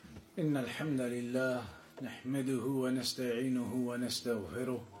إن الحمد لله نحمده ونستعينه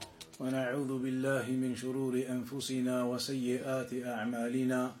ونستغفره ونعوذ بالله من شرور أنفسنا وسيئات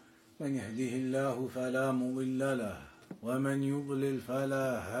أعمالنا من يهده الله فلا مضل له ومن يضلل فلا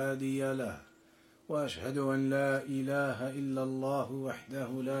هادي له وأشهد أن لا إله إلا الله وحده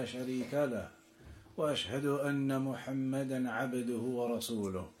لا شريك له وأشهد أن محمدا عبده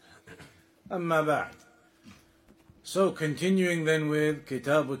ورسوله أما بعد. So continuing then with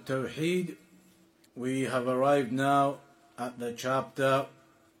Kitaab-at Tawheed, we have arrived now at the chapter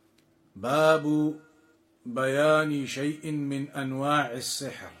Babu Bayani Shay'in min Anwa'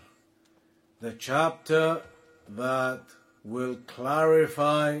 al-Sihr, the chapter that will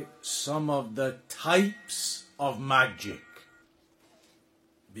clarify some of the types of magic.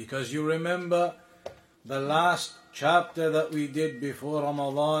 Because you remember the last chapter that we did before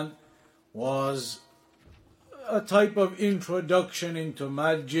Ramadan was a type of introduction into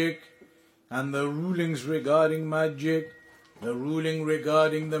magic and the rulings regarding magic, the ruling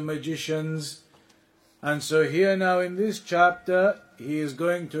regarding the magicians. And so here now in this chapter, he is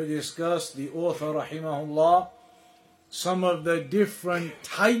going to discuss, the author rahimahullah, some of the different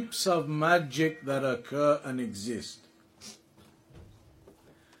types of magic that occur and exist.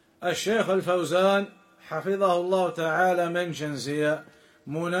 Al-Shaykh Al-Fawzan حفظه الله تعالى mentions here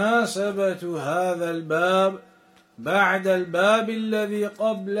مناسبة هذا الباب بعد الباب الذي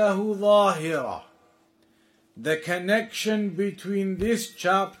قبله ظاهرة. The connection between this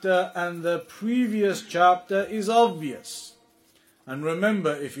chapter and the previous chapter is obvious. And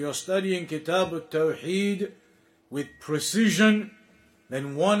remember, if you're studying Kitaab-at Tawheed with precision,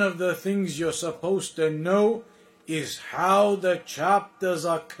 then one of the things you're supposed to know is how the chapters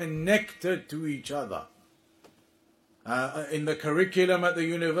are connected to each other. In the curriculum at the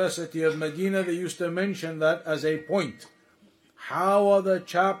University of Medina, they used to mention that as a point. How are the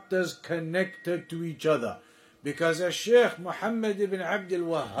chapters connected to each other? Because Shaykh Muhammad ibn Abdul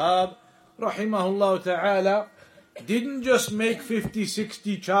Wahhab, rahimahullah ta'ala, didn't just make 50,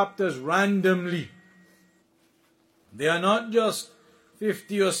 60 chapters randomly. They are not just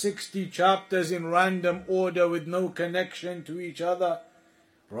 50 or 60 chapters in random order with no connection to each other.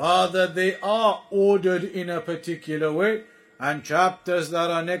 Rather, they are ordered in a particular way, and chapters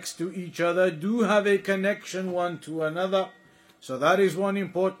that are next to each other do have a connection one to another. So that is one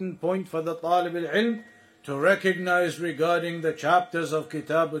important point for the Talib al-Ilm to recognize regarding the chapters of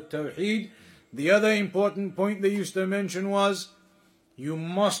Kitaab-at Tawheed. The other important point they used to mention was, you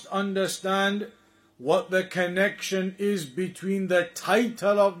must understand what the connection is between the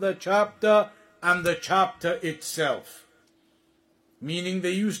title of the chapter and the chapter itself. Meaning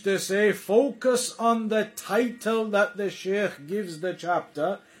they used to say, focus on the title that the Shaykh gives the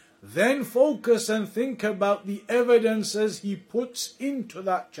chapter, then focus and think about the evidences he puts into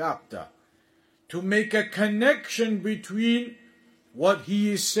that chapter to make a connection between what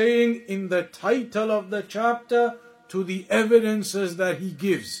he is saying in the title of the chapter to the evidences that he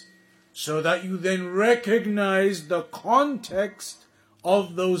gives, so that you then recognize the context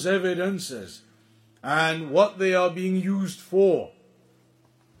of those evidences and what they are being used for.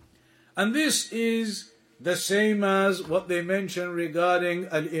 And this is the same as what they mention regarding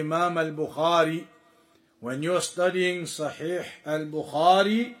Al-Imam Al-Bukhari. When you're studying Sahih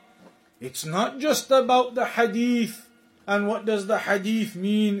Al-Bukhari, it's not just about the hadith and what does the hadith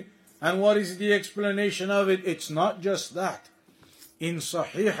mean and what is the explanation of it. It's not just that. In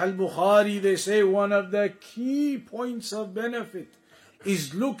Sahih Al-Bukhari, they say one of the key points of benefit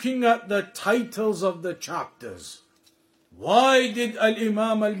is looking at the titles of the chapters. Why did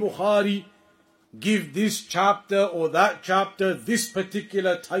Al-Imam Al-Bukhari give this chapter or that chapter this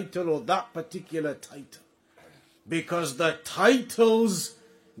particular title or that particular title? Because the titles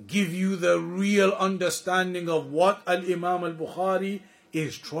give you the real understanding of what Al-Imam Al-Bukhari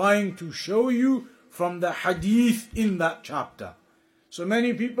is trying to show you from the hadith in that chapter. So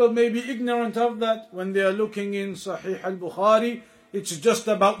many people may be ignorant of that when they are looking in Sahih Al-Bukhari. It's just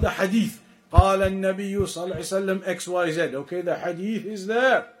about the hadith. قال النبي صلى الله عليه وسلم XYZ. Okay, the hadith is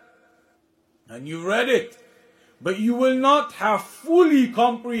there. And you read it. But you will not have fully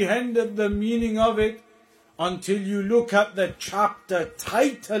comprehended the meaning of it until you look at the chapter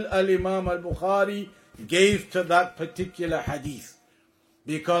title Al-Imam Al-Bukhari gave to that particular hadith.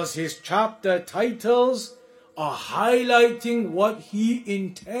 Because his chapter titles are highlighting what he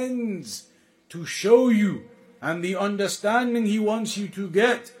intends to show you and the understanding he wants you to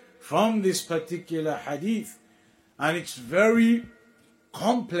get from this particular hadith. And it's very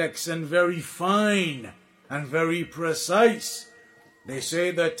complex and very fine and very precise. They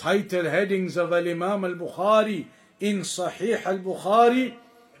say the title headings of Al-Imam Al-Bukhari in Sahih Al-Bukhari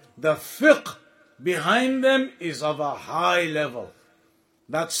the fiqh behind them is of a high level.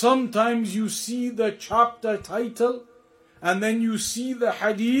 That sometimes you see the chapter title and then you see the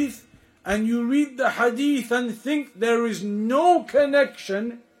hadith and you read the hadith and think there is no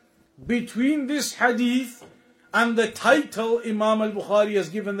connection between this hadith and the title Imam al-Bukhari has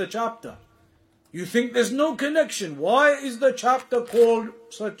given the chapter. You think there's no connection. Why is the chapter called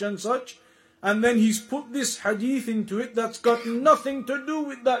such and such? And then he's put this hadith into it that's got nothing to do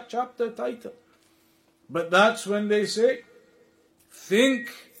with that chapter title. But that's when they say,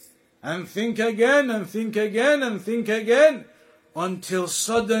 think and think again and think again and think again until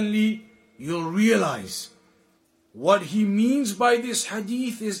suddenly you'll realize what he means by this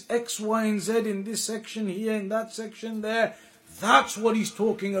hadith is X, Y, and Z in this section here, in that section there. That's what he's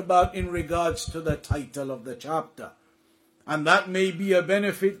talking about in regards to the title of the chapter. And that may be a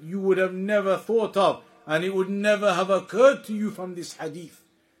benefit you would have never thought of, and it would never have occurred to you from this hadith.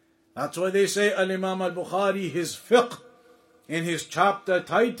 That's why they say Al-Imam al-Bukhari, his fiqh in his chapter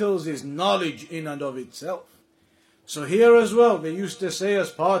titles is knowledge in and of itself. So here as well, they used to say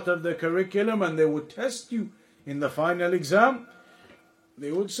as part of the curriculum, and they would test you in the final exam,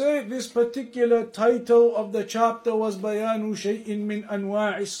 they would say this particular title of the chapter was Bayanu Shay'in min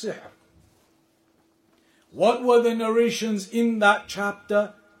Anwa'i Sihr. What were the narrations in that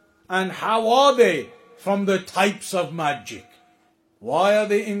chapter and how are they from the types of magic? Why are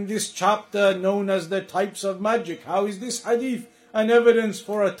they in this chapter known as the types of magic? How is this hadith an evidence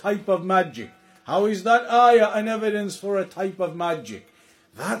for a type of magic? How is that ayah an evidence for a type of magic?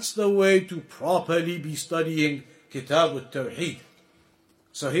 That's the way to properly be studying Kitaab-at Tawheed.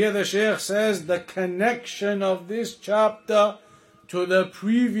 So here the Shaykh says the connection of this chapter to the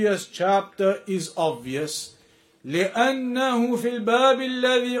previous chapter is obvious. لأنه في الباب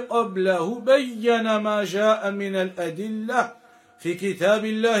الذي قبله بين ما جاء من الأدلة في كتاب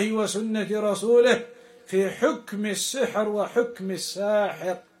الله وسنة رسوله في حكم السحر وحكم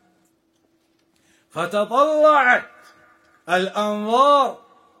الساحر. فتطلعت الأنظار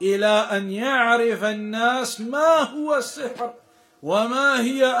إلى أن يعرف الناس ما هو السحر وما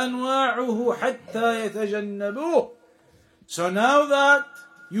هي أنواعه حتى يتجنبوه. So now that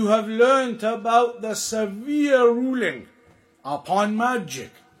you have learnt about the severe ruling upon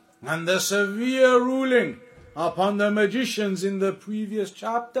magic and the severe ruling upon the magicians in the previous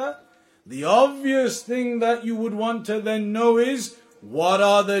chapter, the obvious thing that you would want to then know is what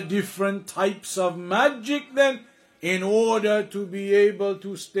are the different types of magic then, in order to be able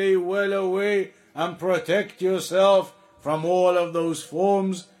to stay well away and protect yourself from all of those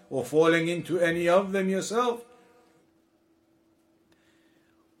forms or falling into any of them yourself.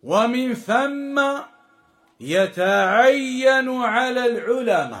 ومن ثم يتعين على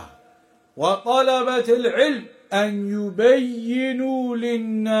العلماء وطلبة العلم أن يبينوا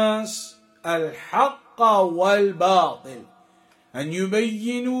للناس الحق والباطل، أن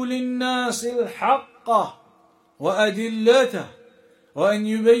يبينوا للناس الحق وأدلته، وأن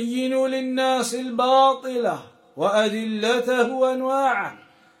يبينوا للناس الباطل وأدلته وأنواعه،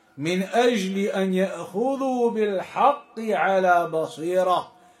 من أجل أن يأخذوا بالحق على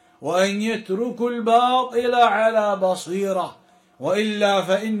بصيرة وأن يتركوا الباطل على بصيرة، وإلا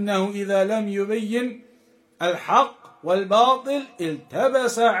فإنه إذا لم يبين الحق والباطل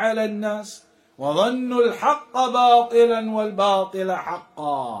التبس على الناس وظنوا الحق باطلا والباطل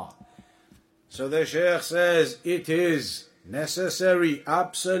حقا. So the Shaykh says it is necessary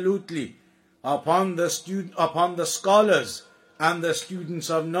absolutely upon the scholars and the students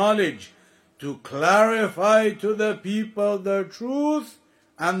of knowledge to clarify to the people the truth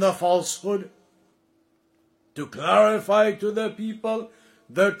and the falsehood, to clarify to the people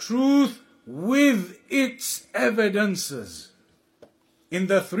the truth with its evidences. In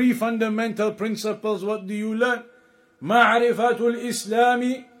the three fundamental principles, what do you learn? معرفة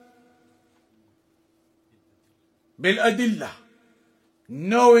الإسلام بالأدلة,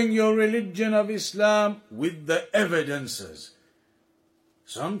 knowing your religion of Islam with the evidences.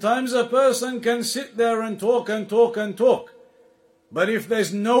 Sometimes a person can sit there and talk and talk and talk, but if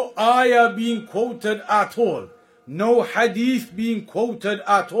there's no ayah being quoted at all, no hadith being quoted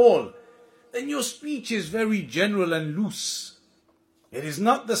at all, then your speech is very general and loose. It is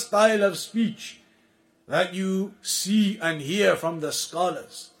not the style of speech that you see and hear from the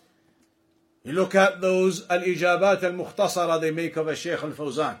scholars. You look at those al-ijabat al-mukhtasara they make of a Shaykh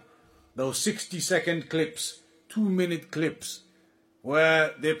al-Fawzan, those 60-second clips, 2-minute clips,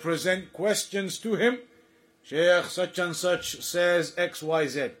 where they present questions to him. Shaykh such and such says X, Y,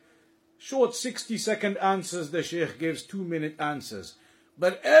 Z. Short 60-second answers, the Shaykh gives 2-minute answers.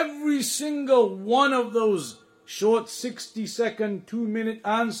 But every single one of those short 60-second, 2-minute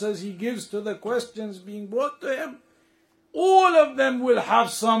answers he gives to the questions being brought to him, all of them will have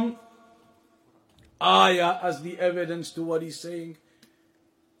some ayah as the evidence to what he's saying,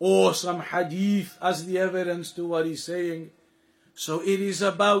 or some hadith as the evidence to what he's saying. So it is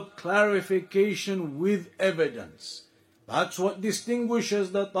about clarification with evidence. That's what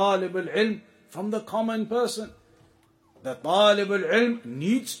distinguishes the talib al-ilm from the common person. The talib al-ilm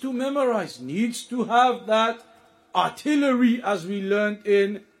needs to memorize, needs to have that artillery, as we learned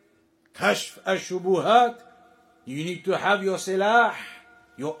in Kashf al-Shubuhat. You need to have your silah,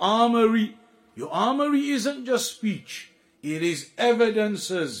 your armory. Your armory isn't just speech. It is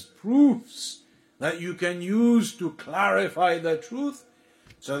evidences, proofs that you can use to clarify the truth.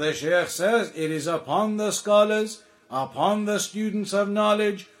 So the Shaykh says it is upon the scholars, upon the students of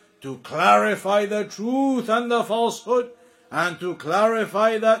knowledge, to clarify the truth and the falsehood, and to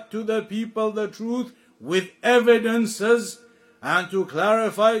clarify that to the people the truth with evidences, and to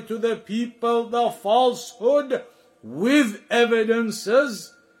clarify to the people the falsehood with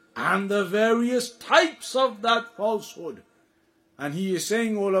evidences, and the various types of that falsehood. And he is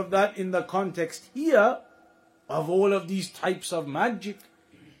saying all of that in the context here of all of these types of magic,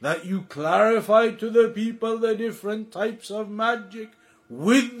 that you clarify to the people the different types of magic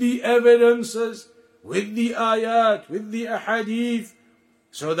with the evidences, with the ayat, with the ahadith,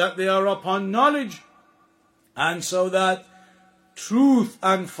 so that they are upon knowledge, and so that truth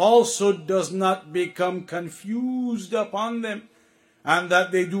and falsehood does not become confused upon them, and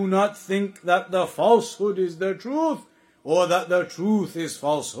that they do not think that the falsehood is the truth, or that the truth is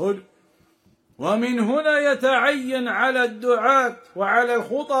falsehood. ومن هنا يتعين على الدعاة وعلى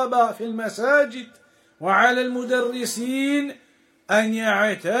الخطباء في المساجد وعلى المدرسين أن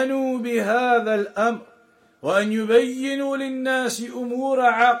يعتنوا بهذا الأمر وأن يبينوا للناس أمور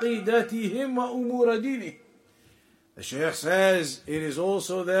عقيدتهم وأمور دينهم. The Shaykh says it is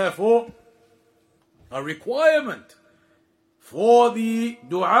also therefore a requirement for the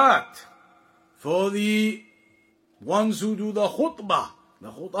du'at, for the ones who do the khutbah, the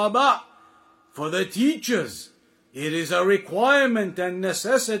khutaba, for the teachers. It is a requirement and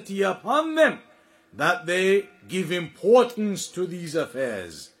necessity upon them that they give importance to these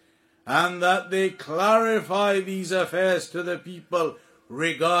affairs, and that they clarify these affairs to the people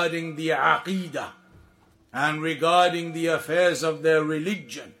regarding the aqidah and regarding the affairs of their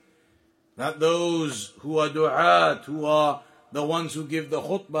religion. That those who are du'at, who are the ones who give the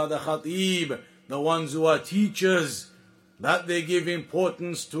khutbah, the khatib, the ones who are teachers, that they give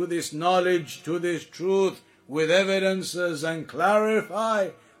importance to this knowledge, to this truth, with evidences, and clarify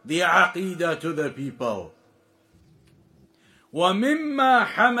the aqidah to the people. ومما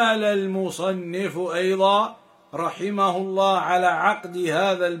حمل المصنف أيضا رحمه الله على عقد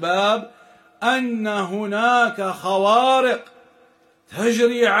هذا الباب أن هناك خوارق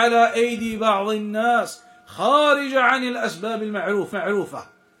تجري على أيدي بعض الناس خارج عن الأسباب المعروفة،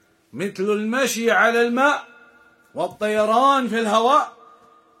 مثل المشي على الماء والطيران في الهواء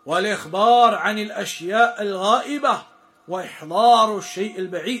والإخبار عن الأشياء الغائبة وإحضار الشيء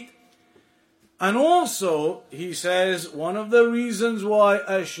البعيد. And also, he says, one of the reasons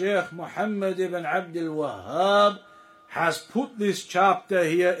why Shaykh Muhammad ibn Abdul Wahhab has put this chapter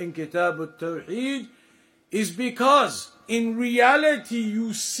here in Kitaab-at Tawheed is because in reality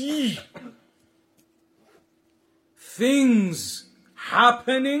you see things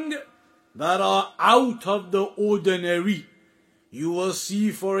happening that are out of the ordinary. You will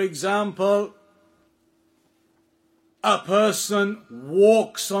see, for example, a person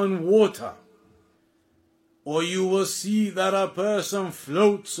walks on water, or you will see that a person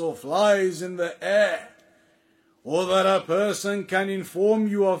floats or flies in the air, or that a person can inform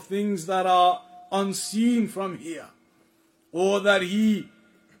you of things that are unseen from here, or that he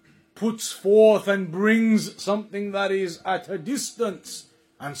puts forth and brings something that is at a distance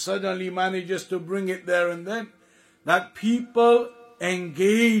and suddenly manages to bring it there and then. That people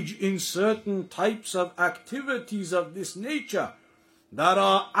engage in certain types of activities of this nature that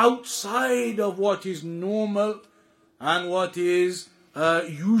are outside of what is normal and what is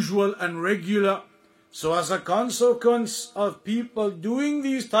usual and regular. So as a consequence of people doing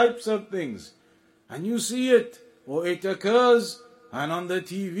these types of things, and you see it, or it occurs, and on the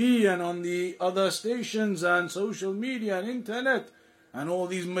TV and on the other stations and social media and internet, and all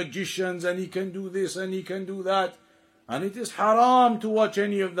these magicians, and he can do this and he can do that, and it is haram to watch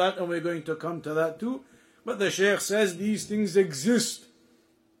any of that, and we're going to come to that too. But the Shaykh says these things exist.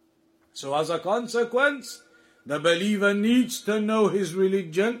 So as a consequence, the believer needs to know his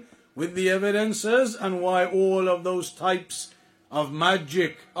religion with the evidences, and why all of those types of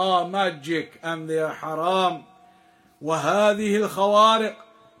magic are magic and they are haram. وهذه الخوارق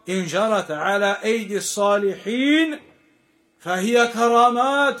إن جرت على أيدي الصالحين فهي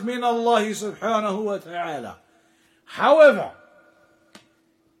كرامات من الله سبحانه وتعالى. However,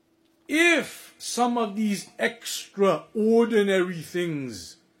 if some of these extraordinary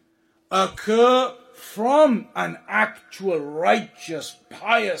things occur from an actual righteous,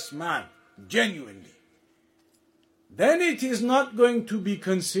 pious man, genuinely, then it is not going to be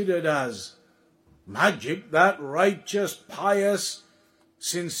considered as magic. That righteous, pious,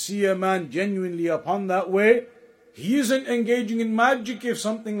 sincere man, genuinely upon that way, he isn't engaging in magic if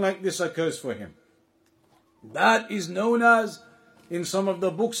something like this occurs for him. That is known as, in some of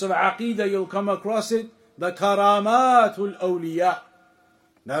the books of Aqidah, you'll come across it, the Karamatul Awliya.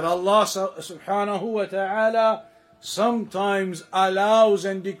 That Allah subhanahu wa ta'ala sometimes allows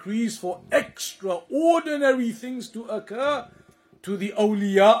and decrees for extraordinary things to occur to the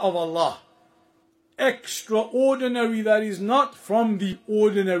awliya of Allah. Extraordinary, that is not from the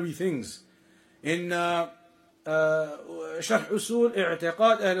ordinary things. In Sharh Usul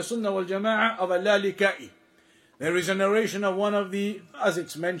I'tiqad Ahl Sunnah wal Jama'ah of Al-Lalikai, there is a narration of one of the, as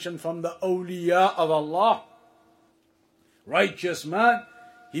it's mentioned, from the awliya of Allah, righteous man.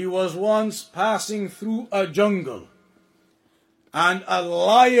 He was once passing through a jungle, and a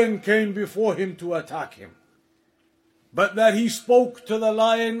lion came before him to attack him. But that he spoke to the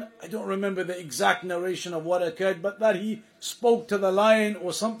lion, I don't remember the exact narration of what occurred, but that he spoke to the lion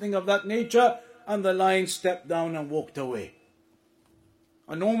or something of that nature, and the lion stepped down and walked away.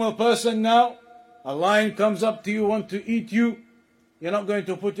 A normal person now, a lion comes up to you, wants to eat you, you're not going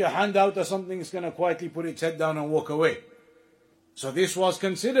to put your hand out or something, it's going to quietly put its head down and walk away. So this was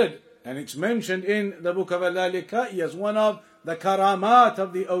considered, and it's mentioned in the book of Al-Lalikai as one of the karamat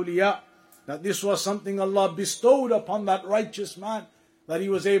of the awliya, that this was something Allah bestowed upon that righteous man, that he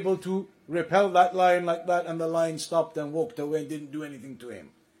was able to repel that lion like that, and the lion stopped and walked away and didn't do anything to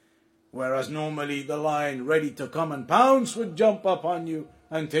him. Whereas normally the lion, ready to come and pounce, would jump up on you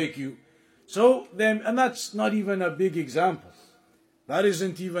and take you. So then, and that's not even a big example. That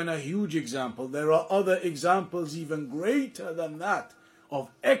isn't even a huge example. There are other examples even greater than that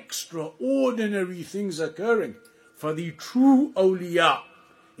of extraordinary things occurring for the true awliya.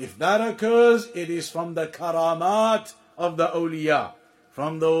 If that occurs, it is from the karamat of the awliya,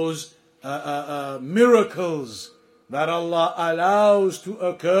 from those miracles that Allah allows to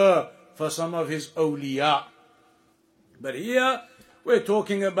occur for some of His awliya. But here we're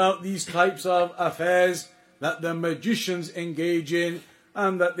talking about these types of affairs that the magicians engage in,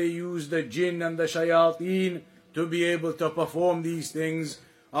 and that they use the jinn and the shayateen to be able to perform these things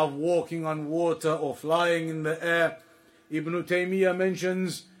of walking on water or flying in the air. Ibn Taymiyyah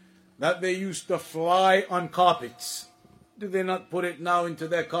mentions that they used to fly on carpets. Do they not put it now into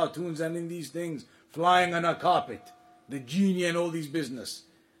their cartoons and in these things? Flying on a carpet. The genie and all these business.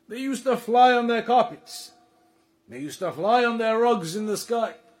 They used to fly on their carpets. They used to fly on their rugs in the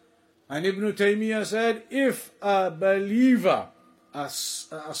sky. And Ibn Taymiyyah said, if a believer, a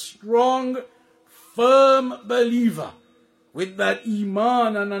strong, firm believer, with that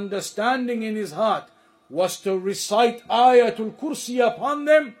iman and understanding in his heart, was to recite Ayatul Kursi upon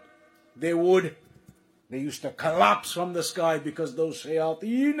them, they used to collapse from the sky, because those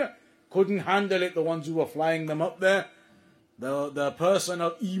shayateen couldn't handle it, the ones who were flying them up there. The person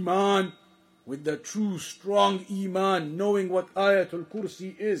of iman, with the true strong iman, knowing what Ayatul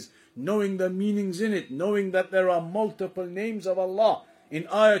Kursi is, knowing the meanings in it, knowing that there are multiple names of Allah in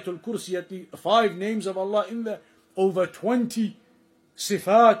Ayatul Kursi, at least 5 names of Allah in there, over 20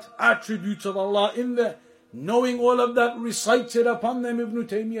 sifat, attributes of Allah in there, knowing all of that, recites it upon them. Ibn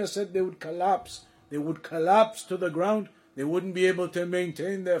Taymiyyah said they would collapse. They would collapse to the ground. They wouldn't be able to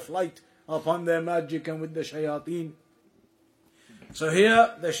maintain their flight upon their magic and with the shayateen. So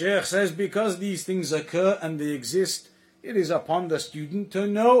here the Shaykh says, because these things occur and they exist, it is upon the student to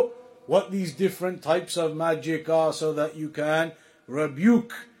know what these different types of magic are, so that you can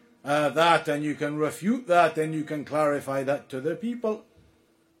rebuke that, and you can refute that, and you can clarify that to the people.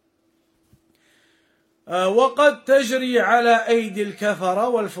 وقد تجري على أيدي الكفرة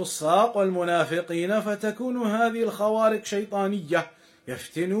والفساق والمنافقين فتكون هذه الخوارق شيطانية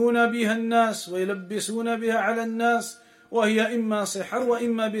يفتنون بها الناس ويلبسون بها على الناس، وهي إما سحر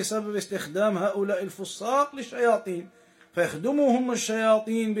وإما بسبب استخدام هؤلاء الفساق للشياطين، فيخدمهم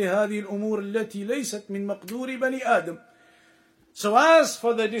الشياطين بهذه الأمور التي ليست من مقدور بني آدم. So as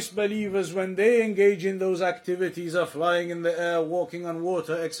for the disbelievers, when they engage in those activities of flying in the air, walking on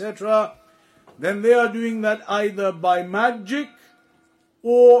water, etc., then they are doing that either by magic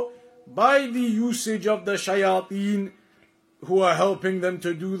or by the usage of the shayateen who are helping them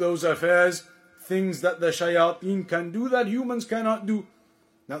to do those affairs, things that the shayateen can do that humans cannot do.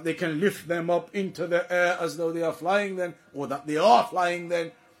 That they can lift them up into the air as though they are flying then, or that they are flying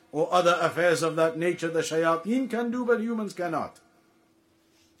then, or other affairs of that nature the shayateen can do but humans cannot.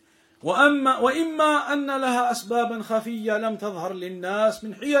 وإما أن لها أسبابا خفية لم تظهر للناس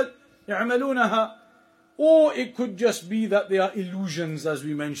من حيل يعملونها. Or it could just be that they are illusions, as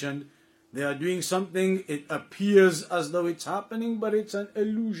we mentioned. They are doing something, it appears as though it's happening, but it's an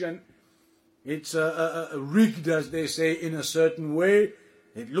illusion. It's rigged, as they say, in a certain way.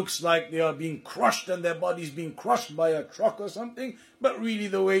 It looks like they are being crushed and their body's being crushed by a truck or something, but really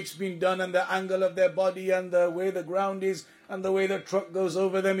the way it's been done and the angle of their body and the way the ground is and the way the truck goes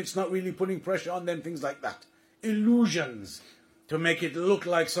over them, it's not really putting pressure on them, things like that. Illusions to make it look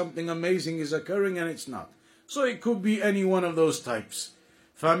like something amazing is occurring and it's not. So it could be any one of those types.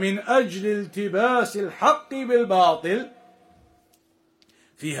 فَمِنْ أَجْلِ الْتِبَاسِ الْحَقِّ بِالْبَاطِلِ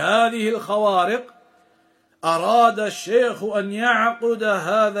في هذه الخوارق أراد الشيخ أن يعقد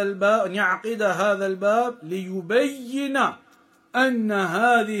هذا الباب ليبين أن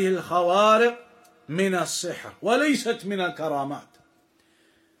هذه الخوارق من السحر وليست من الكرامات.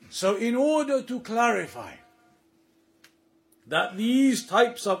 So in order to clarify that these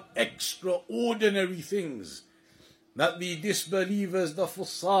types of extraordinary things that the disbelievers, the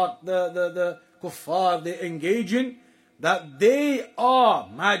fusaq, the kuffar, they engage in, that they are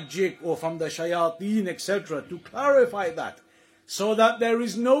magic or from the shayateen, etc. To clarify that, so that there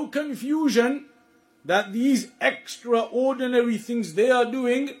is no confusion that these extraordinary things they are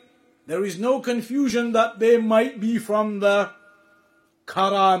doing, there is no confusion that they might be from the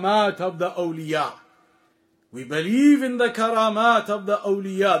karamat of the awliya. We believe in the karamat of the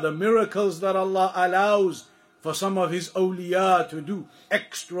awliya, the miracles that Allah allows for some of His awliya to do,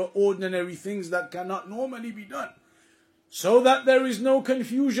 extraordinary things that cannot normally be done. So that there is no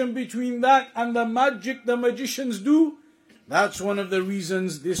confusion between that and the magic the magicians do. That's one of the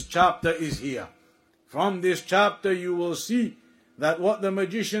reasons this chapter is here. From this chapter you will see that what the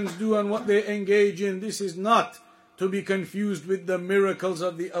magicians do and what they engage in, this is not to be confused with the miracles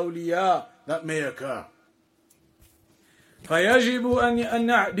of the awliya that may occur.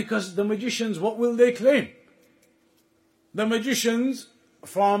 Because the magicians, what will they claim? The magicians,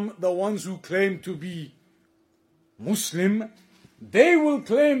 from the ones who claim to be Muslim, they will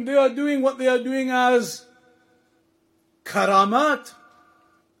claim they are doing what they are doing as karamat.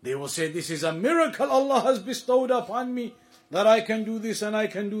 They will say, this is a miracle Allah has bestowed upon me, that I can do this and I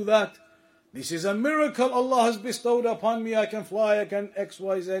can do that. This is a miracle Allah has bestowed upon me, I can fly, I can X,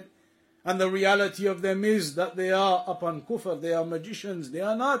 Y, Z. And the reality of them is that they are upon kufr, they are magicians, they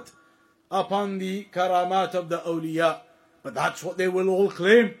are not upon the karamat of the awliya. But that's what they will all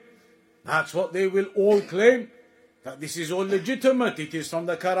claim. That's what they will all claim. That this is all legitimate. It is from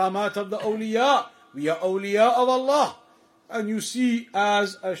the karamat of the awliya. We are awliya of Allah. And you see,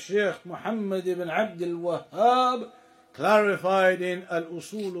 as Shaykh Muhammad ibn Abdul Wahhab clarified in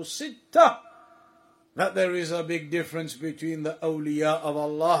Al-Usul Sittah, that there is a big difference between the awliya of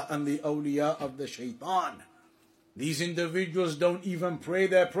Allah and the awliya of the shaitan. These individuals don't even pray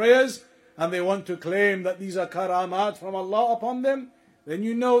their prayers, and they want to claim that these are karamat from Allah upon them. Then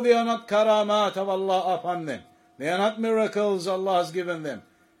you know they are not karamat of Allah upon them. They are not miracles Allah has given them.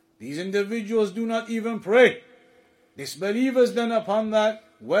 These individuals do not even pray. Disbelievers then, upon that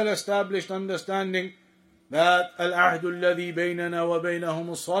well-established understanding that al-ahdu alladhi baynana wa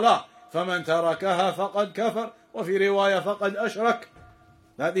baynahum as-salah faman tarakaha faqad kafar wa fi riwaya faqad ashrak,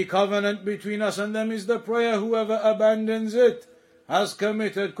 that the covenant between us and them is the prayer. Whoever abandons it has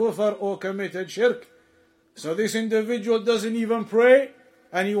committed kufr or committed shirk. So this individual doesn't even pray,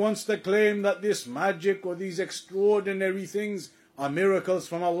 and he wants to claim that this magic or these extraordinary things are miracles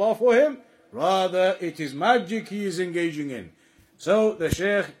from Allah for him. Rather, it is magic he is engaging in. So the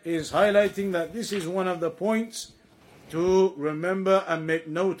Shaykh is highlighting that this is one of the points to remember and make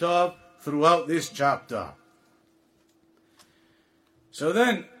note of throughout this chapter. So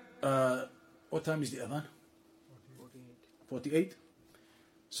then, what time is the adhan? 48.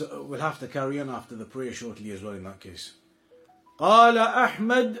 So we'll have to carry on after the prayer shortly as well in that case. قال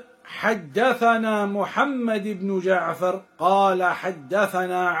أحمد حدثنا محمد بن جعفر قال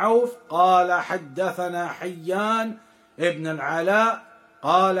حدثنا عوف قال حدثنا حيان ابن العلاء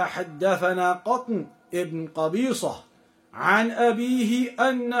قال حدثنا قطن ابن قبيصة عن أبيه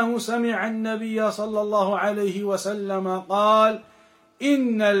أنه سمع النبي صلى الله عليه وسلم قال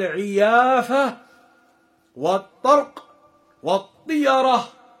إن العيافة والطرق والطيرة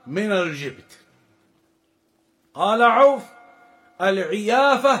من الجبت. قال عوف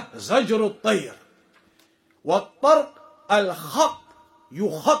العيافة زجر الطير، والطرق الخط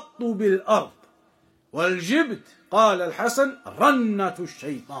يخط بالأرض، والجبت قال الحسن رنة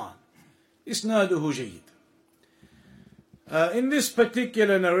الشيطان. إسناده جيد. In this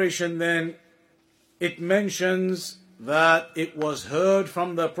particular narration then, it mentions that it was heard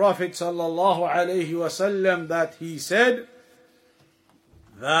from the Prophet sallallahu alaihi wasallam that he said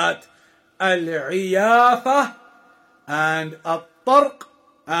that al-iyafa and at-tarq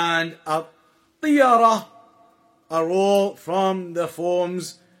and at-tiyara are all from the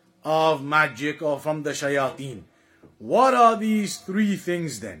forms of magic or from the shayateen. What are these three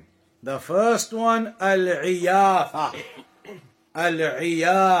things then? The first one, al-iyafa.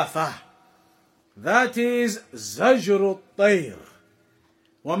 Al-iyafa. That is زجر الطير.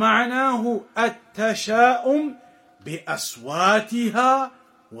 ومعناه التشاؤم بأصواتها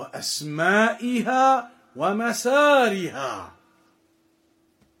وأسمائها ومسارها.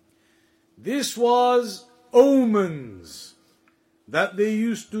 This was omens that they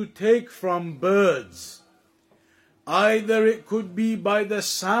used to take from birds. Either it could be by the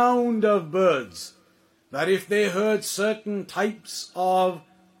sound of birds, that if they heard certain types of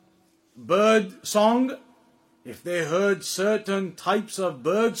bird song, if they heard certain types of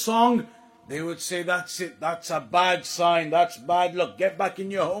bird song, they would say, that's it, that's a bad sign, that's bad luck, get back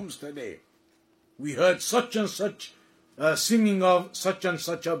in your homes today. We heard such and such singing of such and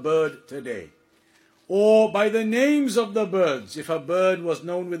such a bird today. Or by the names of the birds. If a bird was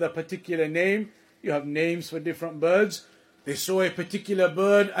known with a particular name, you have names for different birds. They saw a particular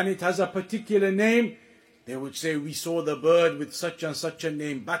bird and it has a particular name. They would say, we saw the bird with such and such a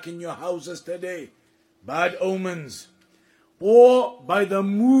name back in your houses today. Bad omens. Or by the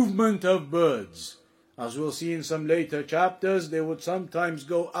movement of birds. As we'll see in some later chapters, they would sometimes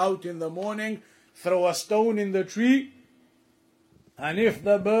go out in the morning, throw a stone in the tree, and if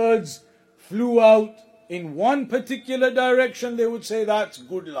the birds flew out in one particular direction, they would say that's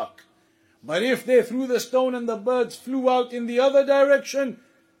good luck. But if they threw the stone and the birds flew out in the other direction,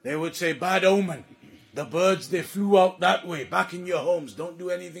 they would say bad omen. The birds, they flew out that way, back in your homes. Don't do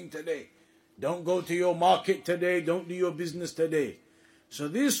anything today. Don't go to your market today. Don't do your business today. So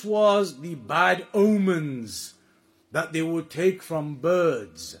this was the bad omens that they would take from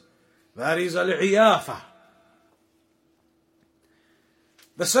birds. That is al-iyafa.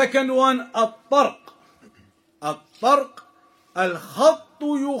 The second one, at-tarq. At-tarq,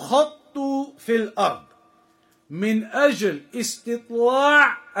 al-khattu yukhattu fil ard. من أجل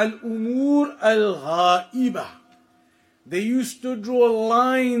استطلاع الأمور الغائبة. They used to draw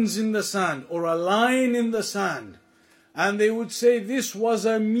lines in the sand, or a line in the sand, and they would say this was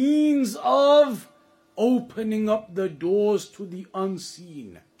a means of opening up the doors to the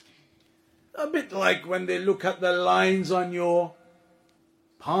unseen. A bit like when they look at the lines on your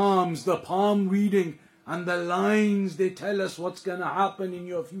palms, the palm reading, and the lines, they tell us what's going to happen in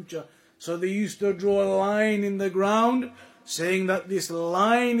your future. So they used to draw a line in the ground, saying that this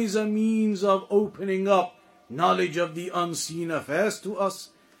line is a means of opening up knowledge of the unseen affairs to us.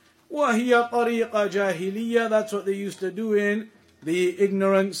 وَهِيَ طَرِيقَ جَاهِلِيَّة. That's what they used to do in the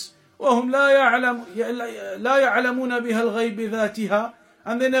ignorance. وَهُمْ لَا يَعْلَمُونَ بِهَا الْغَيْبِ ذَاتِهَا.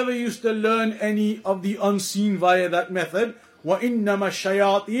 And they never used to learn any of the unseen via that method. وَإِنَّمَا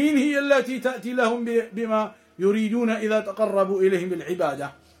الشَّيَاطِينَ هِيَ الَّتِي تَأْتِي لَهُمْ بِمَا يُرِيدُونَ إِذَا تَقَرَّبُوا إِلَيْهِمْ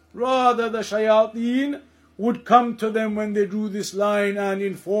بِالْعِبَادَةِ. Rather, the shayateen would come to them when they drew this line and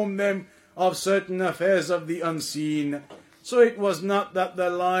inform them of certain affairs of the unseen. So it was not that the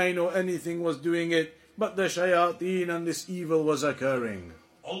line or anything was doing it, but the shayateen and this evil was occurring.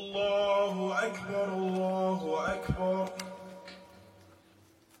 Allahu Akbar, Allahu Akbar.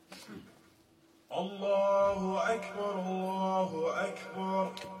 Allahu Akbar, Allahu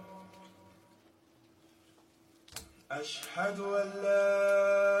Akbar. أشهد أن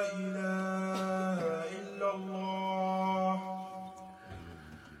لا إله إلا الله.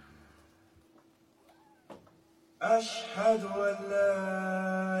 أشهد أن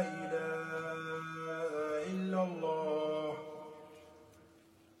لا إله إلا الله.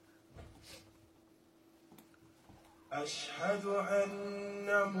 أشهد أن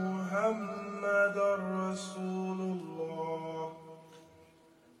محمدا رسول الله.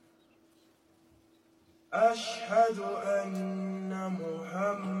 أشهد أن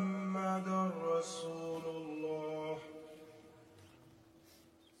محمدا رسول الله.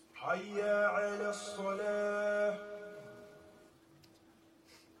 حي على الصلاة.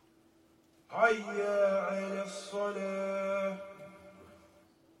 حي على الصلاة.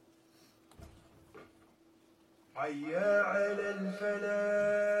 حي على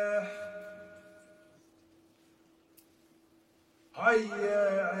الفلاح. حي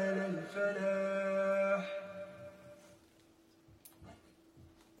على الفلاح.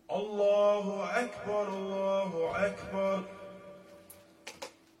 الله أكبر. أكبر الله أكبر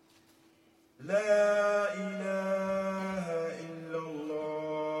لا إله إلا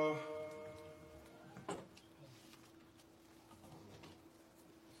الله.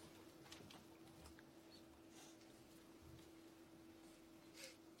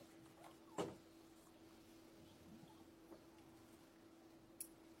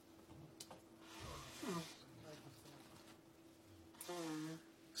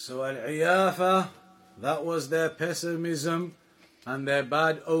 So al-iyafa, that was their pessimism and their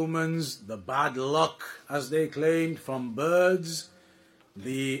bad omens, the bad luck, as they claimed, from birds.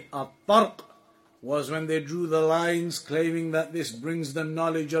 The at-tarq was when they drew the lines, claiming that this brings them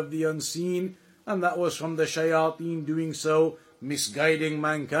knowledge of the unseen, and that was from the shayateen doing so, misguiding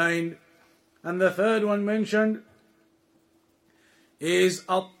mankind. And the third one mentioned is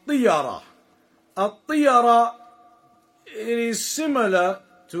at-tiyara. At-tiyara, it is similar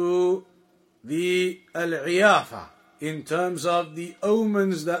to the al-iyafa in terms of the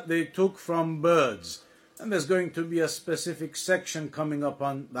omens that they took from birds. And there's going to be a specific section coming up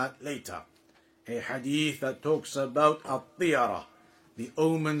on that later. A hadith that talks about at-tiyara, the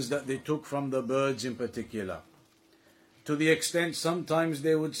omens that they took from the birds in particular. To the extent sometimes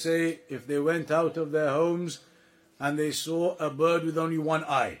they would say, if they went out of their homes and they saw a bird with only one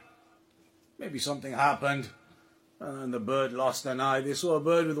eye, maybe something happened and the bird lost an eye, they saw a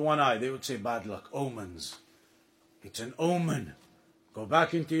bird with one eye, they would say, bad luck, omens. It's an omen. Go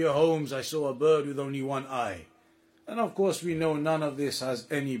back into your homes, I saw a bird with only one eye. And of course we know none of this has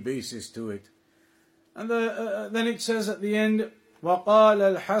any basis to it. And then it says at the end,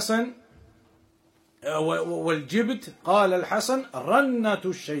 وَقَالَ الْحَسَنُ وَالْجِبْتِ قَالَ الْحَسَنُ رَنَّةُ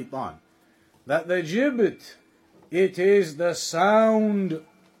الشَّيْطَانِ. That the jibt, it is the sound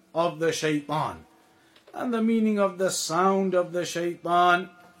of the shaitan. And the meaning of the sound of the shaitan,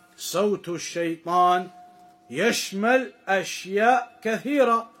 صوت الشيطان يشمل أشياء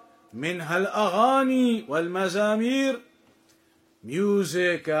كثيرة منها الأغاني والمزامير.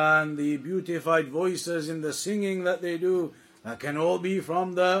 Music and the beautified voices in the singing that they do, that can all be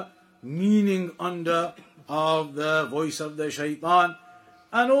from the meaning under of the voice of the shaitan.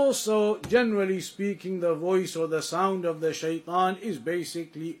 And also, generally speaking, the voice or the sound of the shaitan is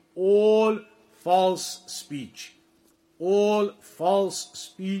basically all false speech. All false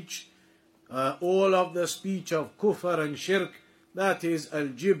speech, all of the speech of kufr and shirk, that is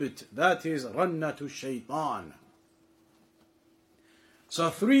al-jibt, that is rannatu shaitan.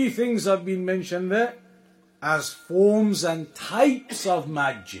 So three things have been mentioned there as forms and types of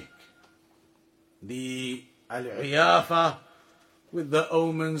magic. The al-iyafa, with the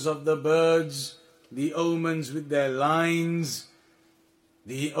omens of the birds, the omens with their lines,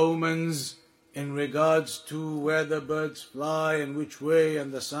 the omens in regards to where the birds fly and which way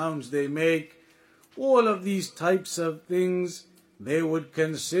and the sounds they make. All of these types of things, they would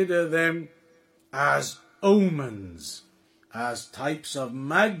consider them as omens, as types of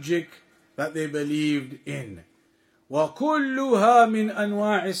magic that they believed in. وَكُلُّهَا مِنْ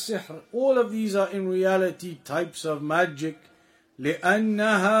أَنْوَاعِ السِّحْرِ. All of these are in reality types of magic.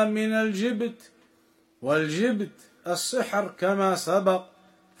 لأنها من الجبت والجبت السحر كما سبق.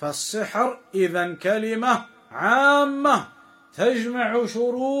 فالسحر إذن كلمة عامة تجمع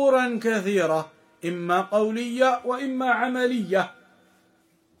شرورا كثيرة إما قولية وإما عملية.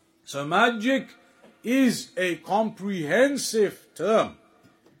 So magic is a comprehensive term.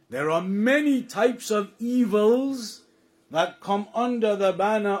 There are many types of evils that come under the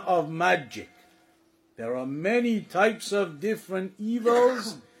banner of magic. There are many types of different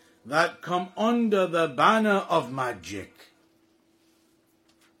evils that come under the banner of magic.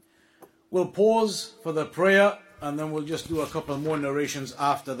 We'll pause for the prayer and then we'll just do a couple more narrations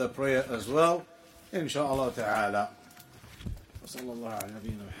after the prayer as well. Insha'Allah ta'ala. وصلى الله على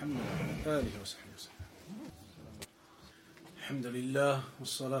نبينا محمد وعلى آله وصحبه وسلم. الحمد لله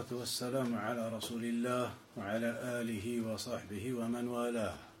والصلاة والسلام على رسول الله وعلى آله وصحبه ومن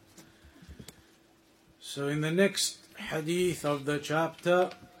والاه. So in the next hadith of the chapter,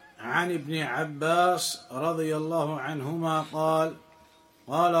 عن ابن عباس رضي الله عنهما قال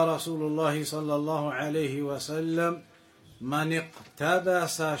قال رسول الله صلى الله عليه وسلم من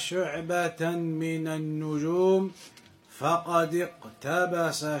اقتبس شعبة من النجوم فقد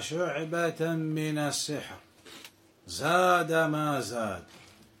اقتبس شعبة من السحر زاد ما زاد.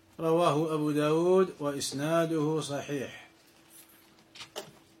 رواه أبو داود وإسناده صحيح.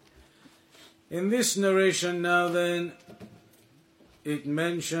 In this narration now then, it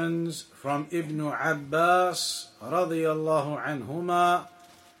mentions from Ibn Abbas radiyallahu anhuma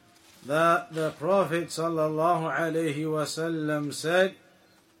that the Prophet sallallahu alayhi wasallam said,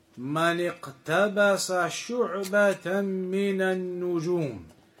 من اقتبس شعبة من النجوم,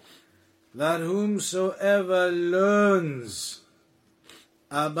 that whomsoever learns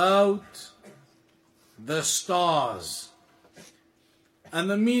about the stars. And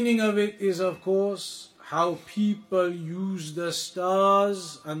the meaning of it is, of course, how people use the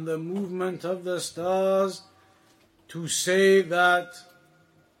stars and the movement of the stars to say that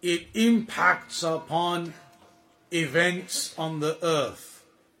it impacts upon events on the earth.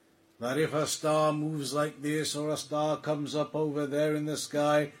 That if a star moves like this or a star comes up over there in the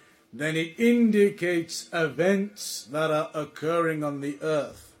sky, then it indicates events that are occurring on the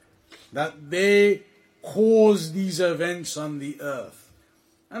earth, that they cause these events on the earth.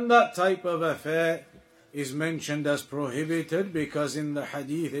 And that type of affair is mentioned as prohibited, because in the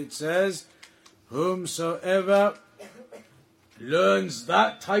hadith it says, whomsoever learns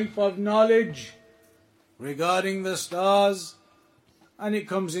that type of knowledge regarding the stars, and it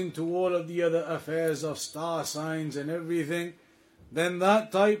comes into all of the other affairs of star signs and everything, then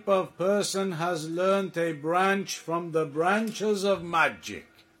that type of person has learnt a branch from the branches of magic.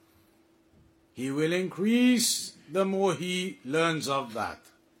 He will increase the more he learns of that.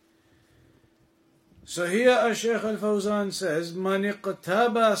 So here Shaykh Al-Fawzan says, من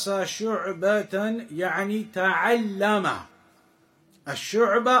اقتبس شعبة يعني تعلم.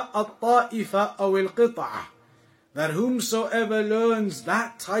 الشعبة الطائفة أو القطعة. That whomsoever learns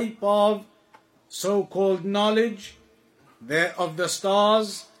that type of so-called knowledge of the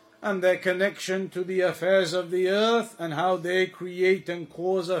stars and their connection to the affairs of the earth and how they create and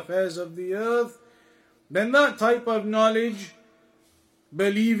cause affairs of the earth, then that type of knowledge,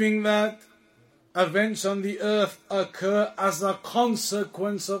 believing that events on the earth occur as a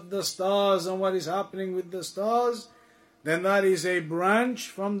consequence of the stars and what is happening with the stars, then that is a branch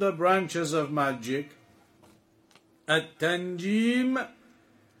from the branches of magic. التنجيم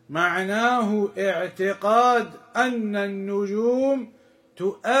معناه اعتقاد أن النجوم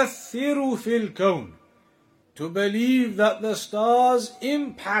تؤثر في الكون. To believe that the stars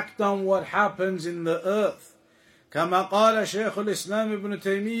impact on what happens in the earth. كما قال شيخ الإسلام ابن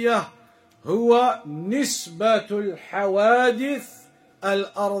تيمية هو نسبة الحوادث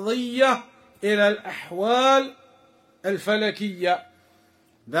الأرضية إلى الأحوال الفلكية.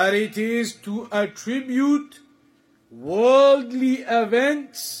 That it is to attribute worldly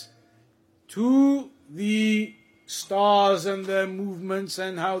events to the stars and their movements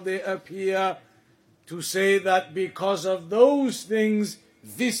and how they appear, to say that because of those things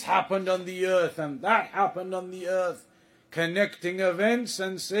this happened on the earth and that happened on the earth, connecting events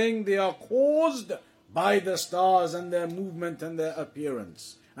and saying they are caused by the stars and their movement and their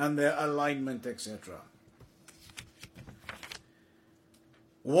appearance and their alignment, etc.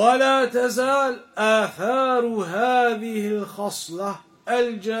 ولا تزال آثار هذه الخصلة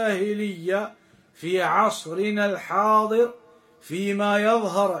الجاهلية في عصرنا الحاضر فيما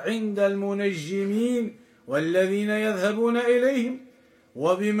يظهر عند المنجمين والذين يذهبون إليهم،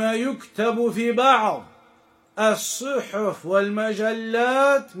 وبما يكتب في بعض الصحف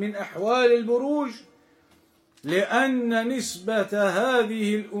والمجلات من أحوال البروج، لأن نسبة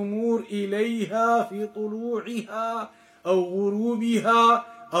هذه الأمور إليها في طلوعها أو غروبها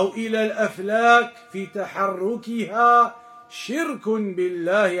أو إلى الأفلاك في تحركها شرك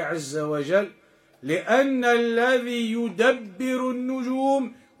بالله عز وجل، لأن الذي يدبر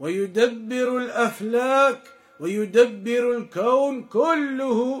النجوم ويدبر الأفلاك ويدبر الكون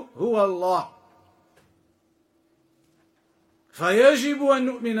كله هو الله، فيجب أن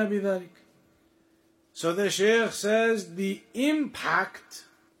نؤمن بذلك. So the Shaykh says the impact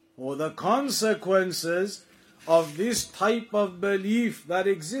or the consequences of this type of belief that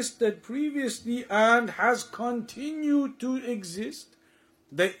existed previously and has continued to exist,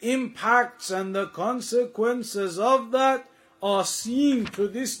 the impacts and the consequences of that are seen to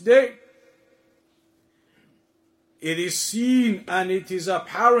this day. It is seen and it is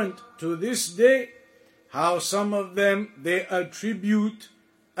apparent to this day how some of them, they attribute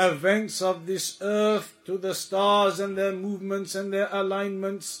events of this earth to the stars and their movements and their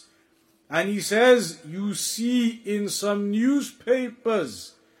alignments. And he says, you see in some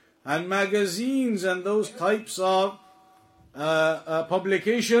newspapers and magazines and those types of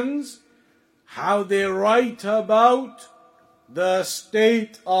publications, how they write about the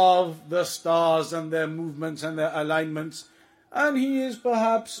state of the stars and their movements and their alignments. And he is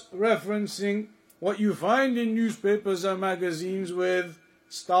perhaps referencing what you find in newspapers and magazines with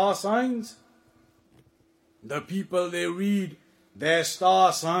star signs. The people, they read their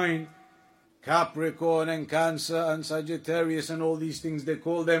star sign, Capricorn and Cancer and Sagittarius and all these things they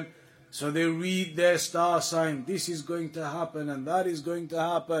call them, So they read their star sign. This is going to happen and that is going to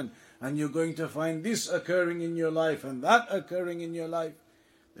happen. And you're going to find this occurring in your life and that occurring in your life.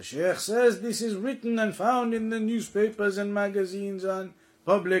 The Shaykh says this is written and found in the newspapers and magazines and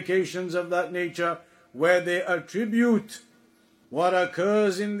publications of that nature, where they attribute what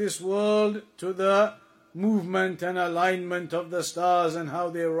occurs in this world to the movement and alignment of the stars and how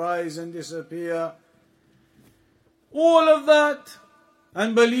they rise and disappear. All of that,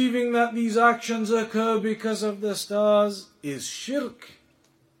 and believing that these actions occur because of the stars, is shirk.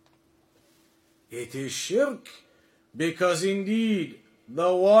 It is shirk, because indeed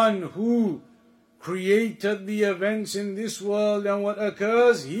the one who created the events in this world and what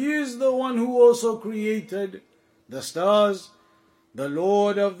occurs, he is the one who also created the stars. The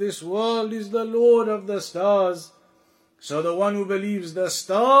Lord of this world is the Lord of the stars. So the one who believes the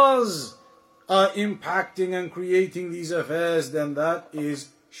stars are impacting and creating these affairs, then that is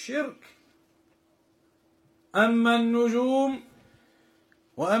shirk. أما النجوم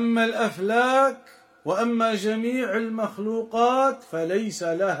وأما الأفلاك وأما جميع المخلوقات فليس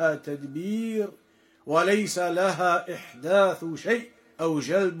لها تدبير وليس لها إحداث شيء أو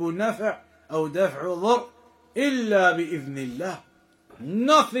جلب نفع أو دفع ضر إلا بإذن الله.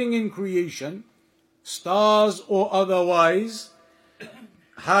 Nothing in creation, stars or otherwise,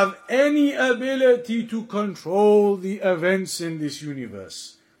 have any ability to control the events in this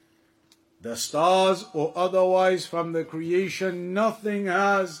universe. The stars or otherwise from the creation, nothing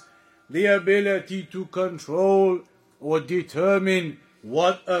has the ability to control or determine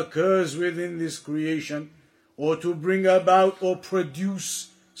what occurs within this creation, or to bring about or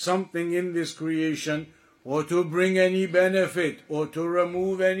produce something in this creation, or to bring any benefit, or to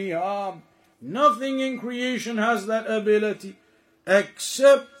remove any harm. Nothing in creation has that ability,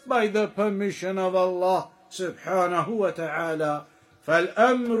 except by the permission of Allah subhanahu wa ta'ala.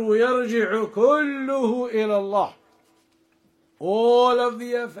 فَالْأَمْرُ يَرْجِعُ كُلُّهُ إِلَى اللَّهِ. All of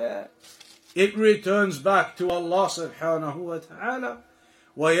the affair, it returns back to Allah subhanahu wa ta'ala.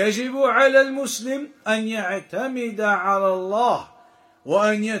 وَيَجِبُ عَلَى الْمُسْلِمِ أَنْ يَعْتَمِدَ عَلَى اللَّهِ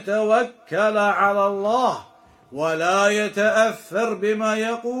وأن يتوكل على الله ولا يتأثر بما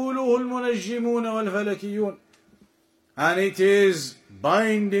يقوله المنجمون والفلكيون. And it is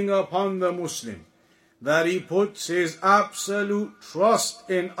binding upon the Muslim that he puts his absolute trust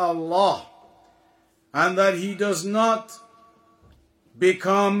in Allah, and that he does not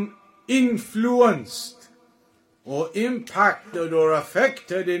become influenced or impacted or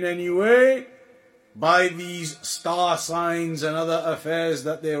affected in any way by these star signs and other affairs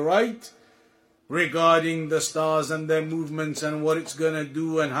that they write regarding the stars and their movements and what it's going to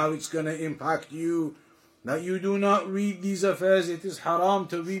do and how it's going to impact you. That you do not read these affairs. It is haram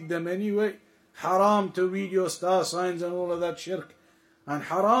to read them anyway. Haram to read your star signs and all of that shirk. And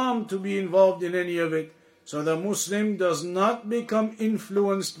haram to be involved in any of it. So the Muslim does not become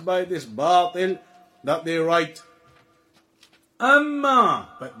influenced by this batil that they write.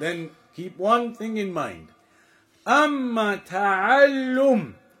 But then keep one thing in mind. أما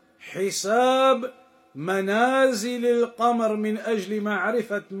تعلم حساب منازل القمر من أجل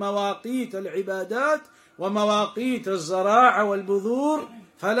معرفة مواقيت العبادات ومواقيت الزراعة والبذور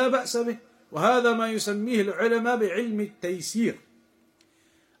فلا بأس به، وهذا ما يسميه العلماء بعلم التيسير.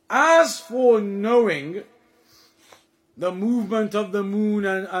 As for knowing the movement of the moon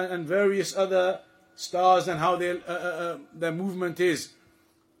and various other stars and how their movement is,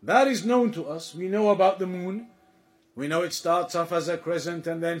 that is known to us. We know about the moon. We know it starts off as a crescent,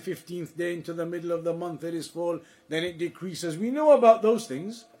 and then 15th day into the middle of the month it is full, then it decreases. We know about those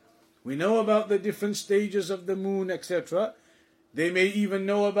things. We know about the different stages of the moon, etc. They may even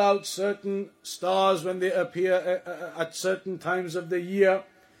know about certain stars when they appear at certain times of the year,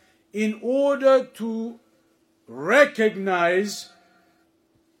 in order to recognize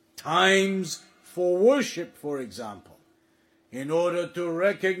times for worship, for example. In order to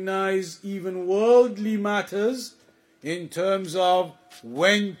recognize even worldly matters in terms of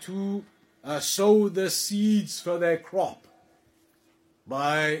when to sow the seeds for their crop.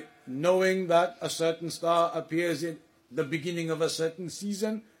 By knowing that a certain star appears in the beginning of a certain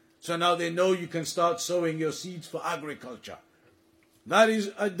season, so now they know you can start sowing your seeds for agriculture. That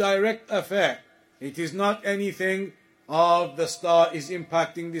is a direct affair. It is not anything of the star is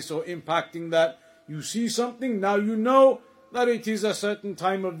impacting this or impacting that. You see something, now you know that it is a certain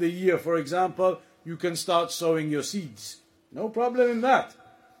time of the year. For example, you can start sowing your seeds. No problem in that.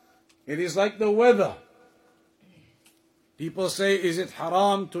 It is like the weather. People say, is it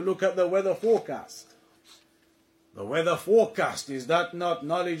haram to look at the weather forecast? The weather forecast, is that not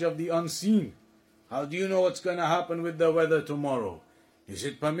knowledge of the unseen? How do you know what's going to happen with the weather tomorrow? Is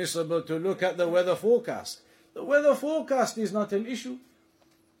it permissible to look at the weather forecast? The weather forecast is not an issue.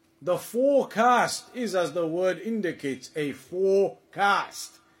 The forecast is, as the word indicates, a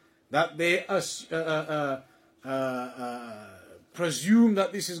forecast. That they presume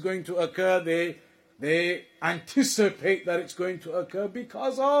that this is going to occur. They anticipate that it's going to occur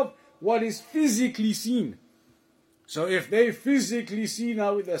because of what is physically seen. So if they physically see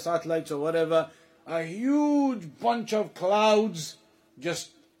now with their satellites or whatever, a huge bunch of clouds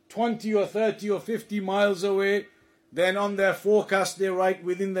just 20 or 30 or 50 miles away, then on their forecast they write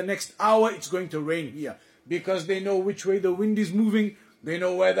within the next hour it's going to rain here. Because they know which way the wind is moving, they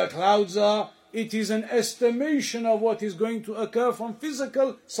know where the clouds are. It is an estimation of what is going to occur from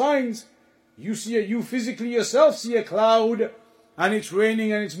physical signs. You physically yourself see a cloud and it's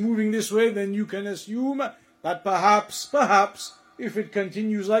raining and it's moving this way, then you can assume that perhaps, if it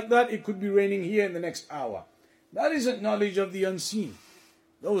continues like that, it could be raining here in the next hour. That isn't knowledge of the unseen.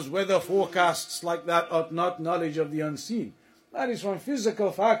 Those weather forecasts like that are not knowledge of the unseen. That is from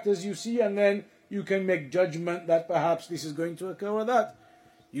physical factors you see, and then you can make judgment that perhaps this is going to occur or that.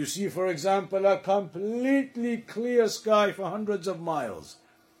 You see, for example, a completely clear sky for hundreds of miles.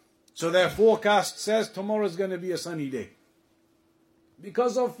 So their forecast says tomorrow is going to be a sunny day.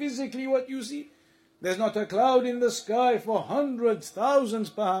 Because of physically what you see. There's not a cloud in the sky for hundreds, thousands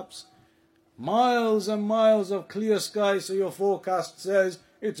perhaps. Miles and miles of clear sky, so your forecast says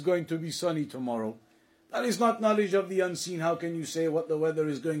it's going to be sunny tomorrow. That is not knowledge of the unseen. How can you say what the weather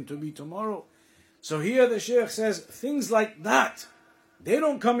is going to be tomorrow? So here the Shaykh says things like that, they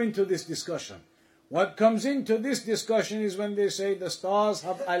don't come into this discussion. What comes into this discussion is when they say the stars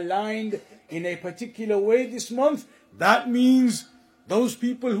have aligned in a particular way this month. That means those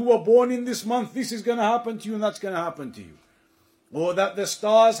people who were born in this month, this is going to happen to you and that's going to happen to you. Or that the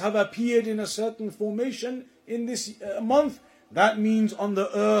stars have appeared in a certain formation in this month. That means on the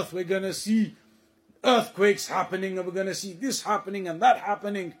earth we're going to see earthquakes happening, and we're going to see this happening and that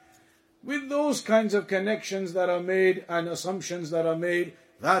happening. With those kinds of connections that are made and assumptions that are made,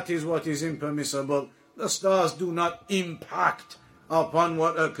 that is what is impermissible. The stars do not impact upon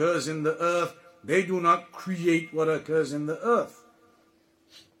what occurs in the earth. They do not create what occurs in the earth.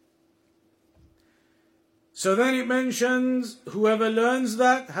 So then it mentions, whoever learns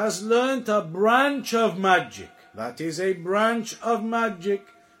that has learnt a branch of magic. That is a branch of magic.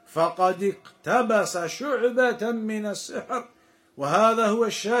 فَقَدْ اقْتَبَسَ شُعْبَةً مِّنَ السِّحْرِ وهذا هو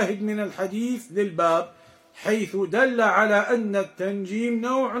الشاهد من الحديث للباب حيث دل على أن التنجيم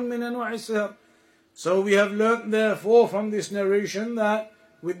نوع من أنواع السحر. So we have learnt therefore from this narration that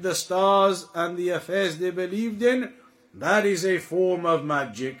with the stars and the affairs they believed in, that is a form of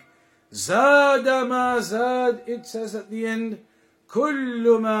magic. زاد ما زاد, it says at the end,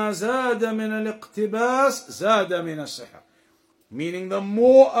 كل ما زاد من الاقتباس زاد من السحر. Meaning the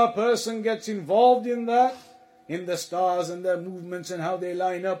more a person gets involved in that, in the stars and their movements and how they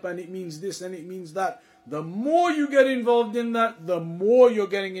line up and it means this and it means that, the more you get involved in that, the more you're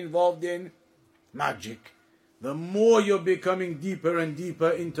getting involved in magic. The more you're becoming deeper and deeper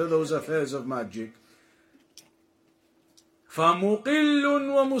into those affairs of magic. فَمُقِلٌّ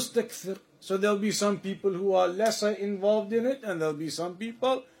وَمُسْتَكْثِرٌ. So there'll be some people who are lesser involved in it, and there'll be some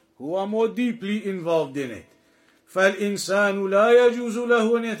people who are more deeply involved in it. فَالْإِنسَانُ لَا يَجُوزُ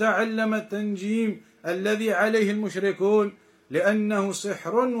لَهُ أَنْ يَتَعَلَّمَ التَّنْجِيمِ الذي عليه المشركون لأنه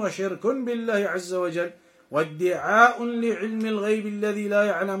سحر وشرك بالله عز وجل وادعاء لعلم الغيب الذي لا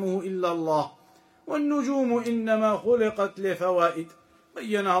يعلمه إلا الله والنجوم إنما خلقت لفوائد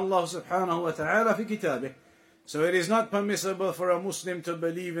بينها الله سبحانه وتعالى في كتابه. So it is not permissible for a Muslim to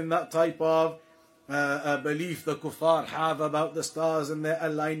believe in that type of belief the kuffar have about the stars and their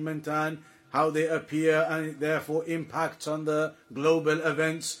alignment and how they appear and it therefore impacts on the global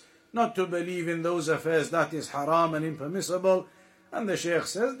events. Not to believe in those affairs, that is haram and impermissible. And the Shaykh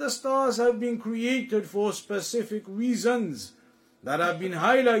says the stars have been created for specific reasons that have been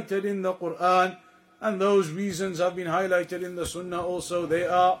highlighted in the Quran, and those reasons have been highlighted in the Sunnah also. They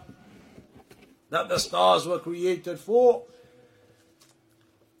are that the stars were created for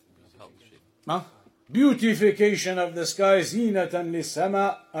beautification of the sky, zinatan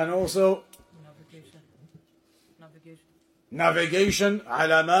lis-sama, and also navigation,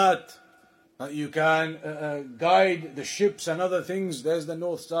 alamat, you can guide the ships and other things. There's the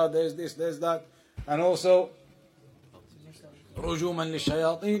North Star, there's this, there's that. And also, rujuman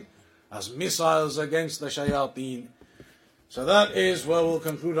lishayateen, as missiles against the shayateen. So that is where we'll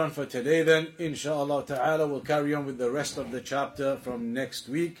conclude on for today then. Inshallah ta'ala, we'll carry on with the rest of the chapter from next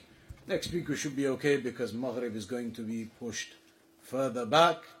week. Next week we should be okay because Maghrib is going to be pushed further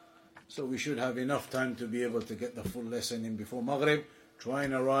back. So we should have enough time to be able to get the full lesson in before Maghrib. try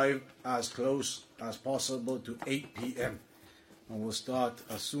and arrive as close as possible to 8 p.m. And we'll start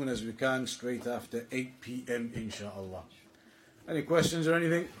as soon as we can, straight after 8 p.m. inshallah. Any questions or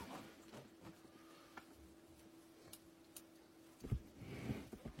anything?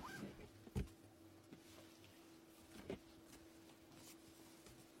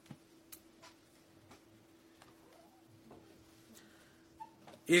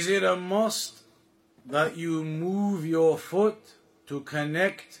 Is it a must that you move your foot to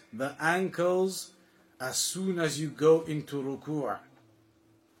connect the ankles as soon as you go into ruku'?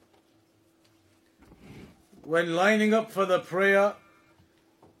 When lining up for the prayer,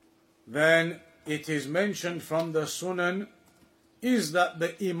 then it is mentioned from the sunan is that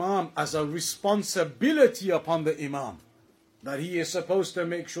the imam, as a responsibility upon the imam, that he is supposed to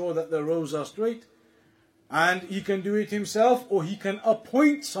make sure that the rows are straight, and he can do it himself or he can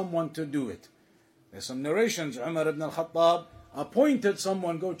appoint someone to do it. There's some narrations, Umar ibn al-Khattab appointed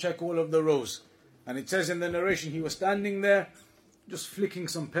someone, go check all of the rows. And it says in the narration, he was standing there, just flicking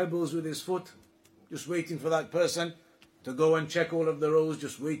some pebbles with his foot, just waiting for that person to go and check all of the rows,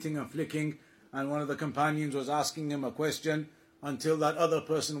 just waiting and flicking. And one of the companions was asking him a question until that other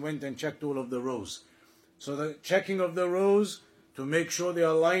person went and checked all of the rows. So the checking of the rows to make sure they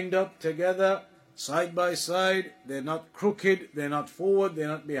are lined up together, side by side, they're not crooked, they're not forward, they're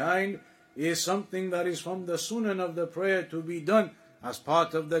not behind, is something that is from the sunan of the prayer to be done as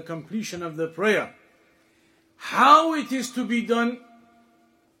part of the completion of the prayer. How it is to be done,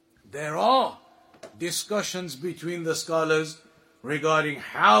 there are discussions between the scholars regarding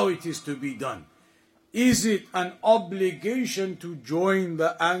how it is to be done. Is it an obligation to join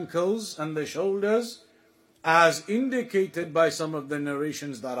the ankles and the shoulders, as indicated by some of the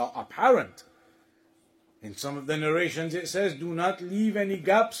narrations that are apparent? In some of the narrations it says, do not leave any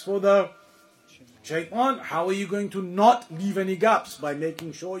gaps for the shaitan. How are you going to not leave any gaps? By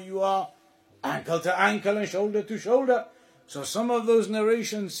making sure you are ankle to ankle and shoulder to shoulder. So some of those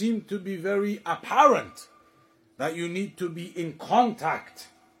narrations seem to be very apparent, that you need to be in contact,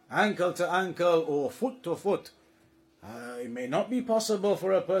 ankle to ankle or foot to foot. It may not be possible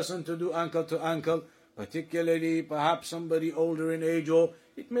for a person to do ankle to ankle, particularly perhaps somebody older in age, or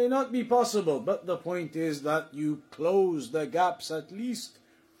it may not be possible, but the point is that you close the gaps at least.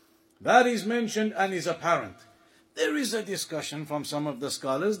 That is mentioned and is apparent. There is a discussion from some of the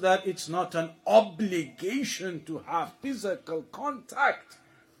scholars that it's not an obligation to have physical contact,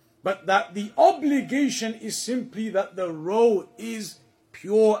 but that the obligation is simply that the row is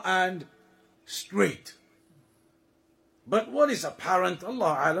pure and straight. But what is apparent,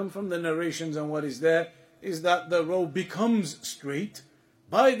 Allah alam, from the narrations and what is there, is that the row becomes straight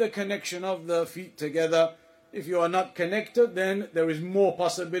by the connection of the feet together. If you are not connected, then there is more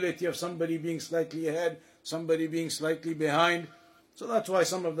possibility of somebody being slightly ahead, somebody being slightly behind. So that's why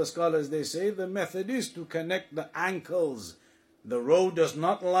some of the scholars, they say the method is to connect the ankles. The row does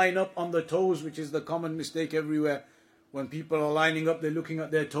not line up on the toes, which is the common mistake everywhere. When people are lining up, they're looking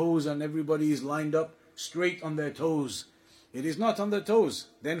at their toes and everybody is lined up straight on their toes. It is not on the toes.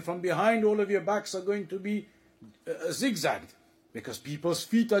 Then from behind, all of your backs are going to be zigzagged, because people's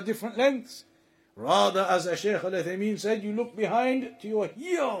feet are different lengths. Rather, as Shaykh al-Uthaymeen said, you look behind to your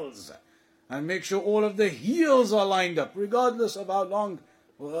heels and make sure all of the heels are lined up, regardless of how long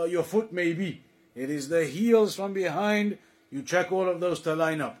your foot may be. It is the heels from behind, you check all of those to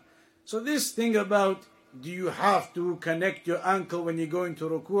line up. So this thing about, do you have to connect your ankle when you go into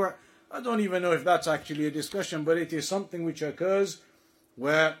ruku'? I don't even know if that's actually a discussion, but it is something which occurs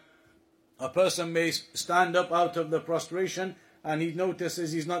where a person may stand up out of the prostration and he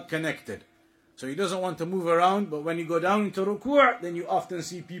notices he's not connected. So he doesn't want to move around, but when you go down into ruku', then you often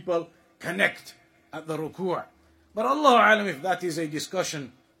see people connect at the ruku'. But Allah alam if that is a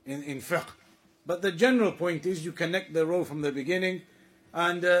discussion in fiqh. But the general point is you connect the row from the beginning,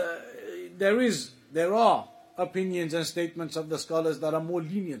 and there are opinions and statements of the scholars that are more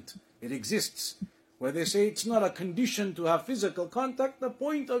lenient. It exists, where they say it's not a condition to have physical contact. The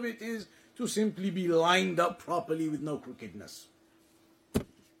point of it is to simply be lined up properly with no crookedness.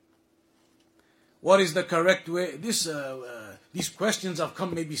 What is the correct way? These questions have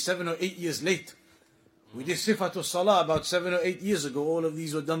come maybe 7 or 8 years late. We did Sifatul Salah about 7 or 8 years ago. All of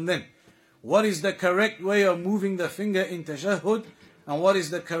these were done then. What is the correct way of moving the finger in tashahhud? And what is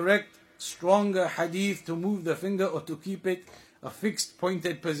the correct, stronger hadith to move the finger or to keep it a fixed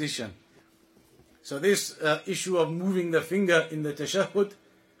pointed position? So this issue of moving the finger in the tashahhud,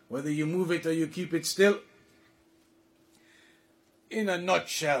 whether you move it or you keep it still, in a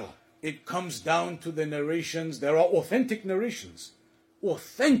nutshell, it comes down to the narrations. There are authentic narrations,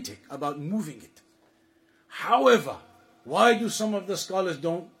 authentic about moving it. However, Why do some of the scholars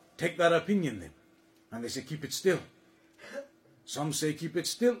don't take that opinion then? And they say keep it still. Some say keep it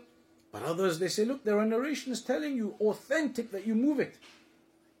still. But others, they say, look, there are narrations telling you, authentic, that you move it.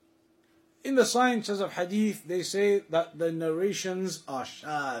 In the sciences of hadith, they say that the narrations are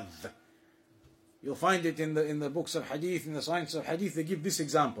shadh. You'll find it in the books of hadith, in the science of hadith, they give this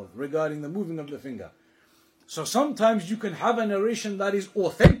example regarding the moving of the finger. So sometimes you can have a narration that is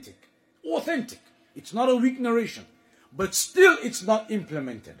authentic. Authentic. It's not a weak narration. But still it's not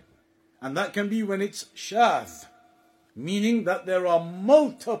implemented. And that can be when it's shadh. Meaning that there are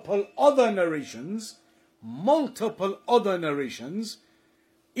multiple other narrations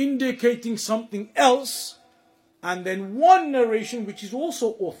indicating something else, and then one narration which is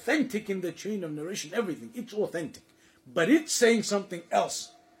also authentic in the chain of narration, everything, it's authentic. But it's saying something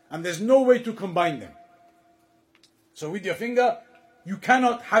else, and there's no way to combine them. So with your finger, you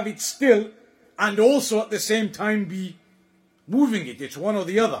cannot have it still and also at the same time be moving it. It's one or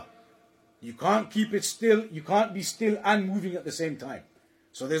the other. You can't keep it still, you can't be still and moving at the same time.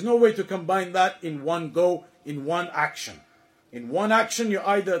 So there's no way to combine that in one go, in one action. In one action, you're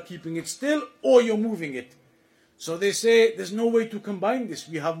either keeping it still or you're moving it. So they say there's no way to combine this.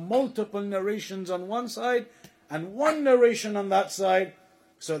 We have multiple narrations on one side and one narration on that side.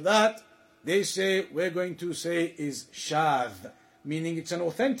 So that, they say, we're going to say is shadh. Meaning it's an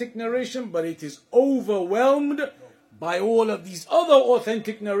authentic narration, but it is overwhelmed by all of these other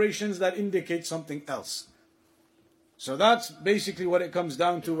authentic narrations that indicate something else. So that's basically what it comes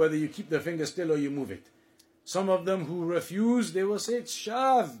down to, whether you keep the finger still or you move it. Some of them who refuse, they will say it's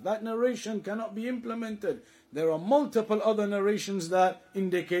shadh. That narration cannot be implemented. There are multiple other narrations that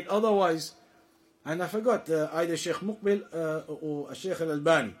indicate otherwise. And I forgot, either Sheikh Muqbil or Sheikh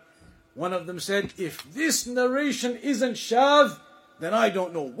Al-Albani. One of them said, if this narration isn't shadh, then I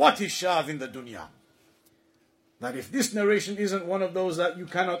don't know what is shadh in the dunya. That if this narration isn't one of those that you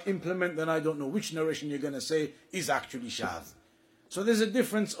cannot implement, then I don't know which narration you're going to say is actually shadh. So there's a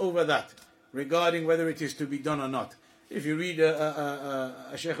difference over that, regarding whether it is to be done or not. If you read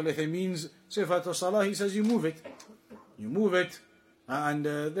Shaykh Al-Uthaymeen's Sifat al-Salah, he says you move it. You move it. And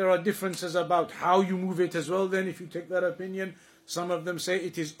there are differences about how you move it as well then, if you take that opinion. Some of them say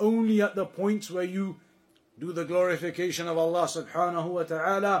it is only at the points where you do the glorification of Allah subhanahu wa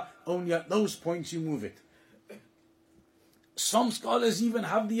ta'ala, only at those points you move it. Some scholars even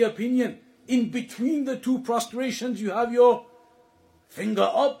have the opinion, in between the two prostrations you have your finger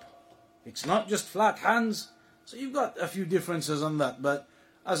up. It's not just flat hands. So you've got a few differences on that. But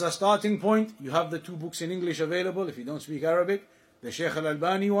as a starting point, you have the two books in English available if you don't speak Arabic. The Shaykh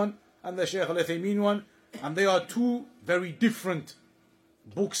Al-Albani one and the Shaykh Al-Uthaymeen one. And they are two very different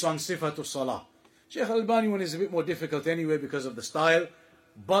books on Sifatul Salah. Shaykh Al-Albani one is a bit more difficult anyway because of the style.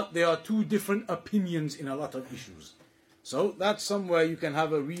 But there are two different opinions in a lot of issues. So that's somewhere you can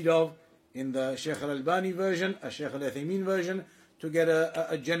have a read of in the Shaykh Al-Albani version, a Shaykh Al-Uthaymeen version, to get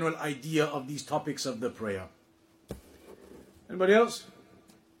a general idea of these topics of the prayer. Anybody else?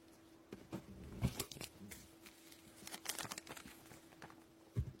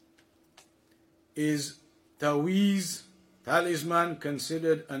 Is taweez, talisman,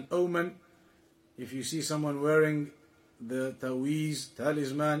 considered an omen? If you see someone wearing the taweez,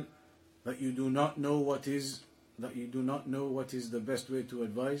 talisman, that you do not know what is the best way to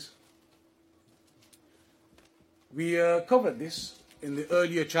advise? We covered this in the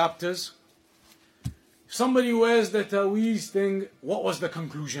earlier chapters. If somebody wears the taweez thing, what was the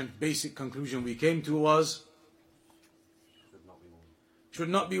conclusion? Basic conclusion we came to was should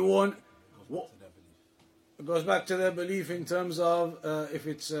not be worn. It goes back to their belief in terms of if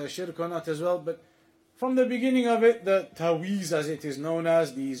it's shirk or not as well. But from the beginning of it, the taweez, as it is known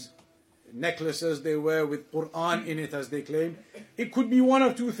as, these necklaces they wear with Quran in it, as they claim, it could be one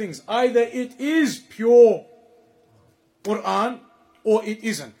of two things. Either it is pure Quran or it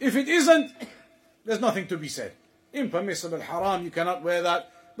isn't. If it isn't, there's nothing to be said. Impermissible, haram, you cannot wear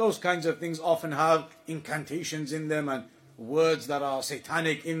that. Those kinds of things often have incantations in them and words that are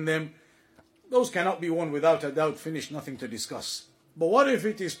satanic in them. Those cannot be worn without a doubt. Finished, nothing to discuss. But what if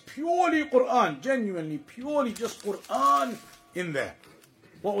it is purely Quran, genuinely, purely just Quran in there?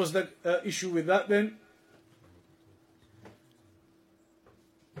 What was the issue with that then?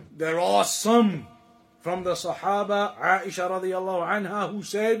 There are some from the Sahaba, Aisha radiallahu anha, who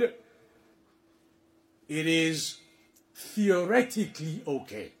said it is theoretically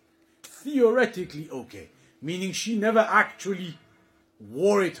okay. Theoretically okay. Meaning she never actually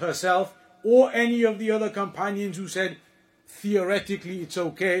wore it herself, or any of the other companions who said theoretically it's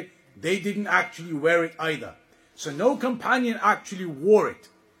okay, they didn't actually wear it either. So no companion actually wore it.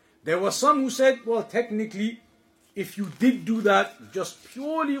 There were some who said, well, technically if you did do that, just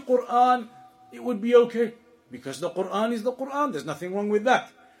purely Quran, it would be okay. Because the Quran is the Quran, there's nothing wrong with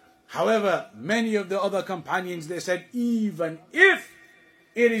that. However, many of the other companions, they said, even if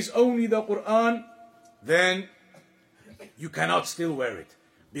it is only the Quran, then you cannot still wear it.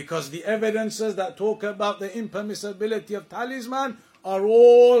 Because the evidences that talk about the impermissibility of talisman are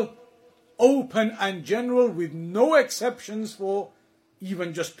all open and general with no exceptions for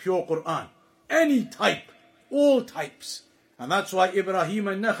even just pure Quran. Any type, all types. And that's why Ibrahim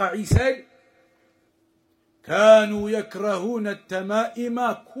al-Nakha'i said, كانوا يكرهون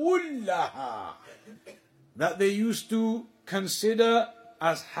التمائم كلها. That they used to consider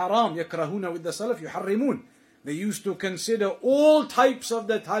as haram. يكرهون with the salaf, يحرمون. They used to consider all types of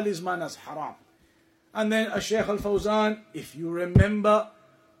the talisman as haram. And then Shaykh al-Fawzan, if you remember,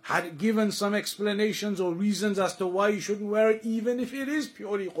 had given some explanations or reasons as to why you shouldn't wear it, even if it is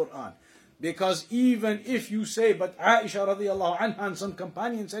purely Quran. Because even if you say, but Aisha radiallahu anha and some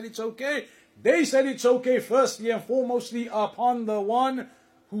companions said it's okay, they said it's okay firstly and foremostly upon the one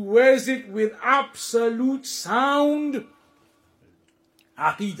who wears it with absolute sound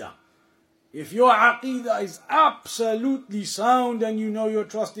aqidah. If your aqidah is absolutely sound and you know your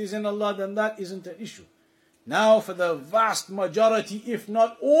trust is in Allah, then that isn't an issue. Now for the vast majority, if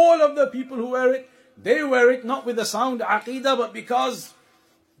not all of the people who wear it, they wear it not with a sound aqidah, but because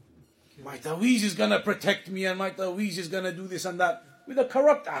my taweez is going to protect me and my taweez is going to do this and that, with a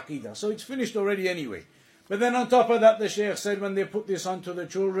corrupt aqidah. So it's finished already anyway. But then on top of that, the Shaykh said when they put this onto the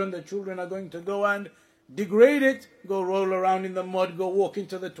children are going to go and degrade it, go roll around in the mud, go walk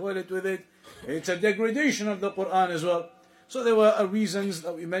into the toilet with it. It's a degradation of the Quran as well. So there were reasons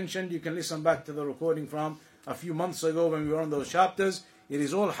that we mentioned. You can listen back to the recording from a few months ago when we were on those chapters. It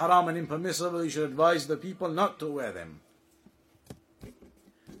is all haram and impermissible. You should advise the people not to wear them.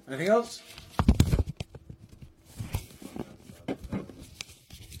 Anything else?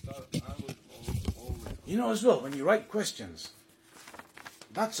 You know as well, when you write questions,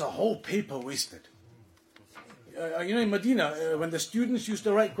 that's a whole paper wasted. You know, in Medina, when the students used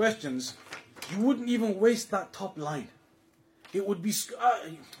to write questions, you wouldn't even waste that top line. It would be,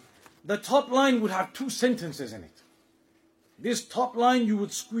 the top line would have 2 sentences in it. This top line, you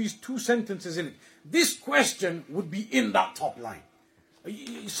would squeeze 2 sentences in it. This question would be in that top line.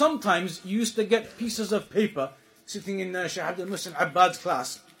 Sometimes you used to get pieces of paper sitting in Shaykh Abdul Muhsin Abbad's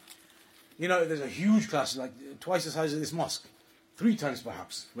class. You know, there's a huge class, like twice the size of this mosque. 3 times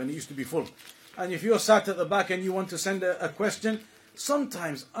perhaps, when it used to be full. And if you're sat at the back and you want to send a question,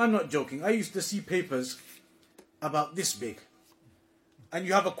 sometimes, I'm not joking, I used to see papers about this big. And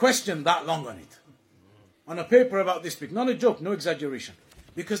you have a question that long on it. On a paper about this big. Not a joke, no exaggeration.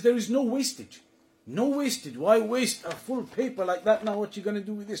 Because there is no wastage. No wastage. Why waste a full paper like that? Now what you going to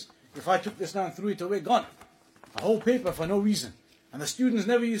do with this? If I took this now and threw it away, gone. A whole paper for no reason. And the students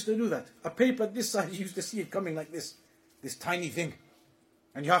never used to do that. A paper this size, you used to see it coming like this. This tiny thing.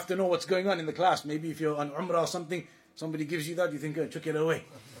 And you have to know what's going on in the class. Maybe if you're on Umrah or something, somebody gives you that, you think, I took it away.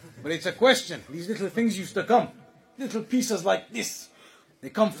 But it's a question. These little things used to come. Little pieces like this. They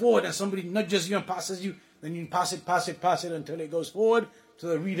come forward and somebody nudges you and passes you. Then you pass it until it goes forward to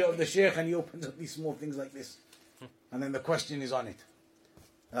the reader of the Shaykh and he opens up these small things like this. And then the question is on it.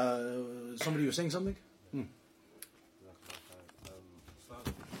 Somebody was saying something?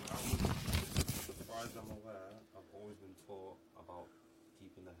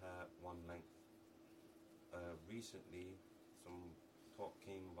 Recently, some talk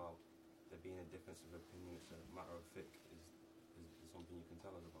came about there being a difference of opinion. It's a matter of fiqh. Is something you can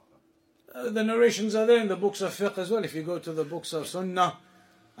tell us about that? The narrations are there in the books of fiqh as well. If you go to the books of Sunnah,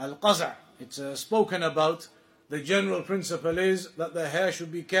 Al-Qaza', it's spoken about. The general principle is that the hair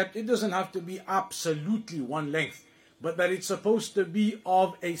should be kept. It doesn't have to be absolutely one length, but that it's supposed to be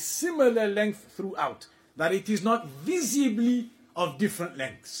of a similar length throughout. That it is not visibly of different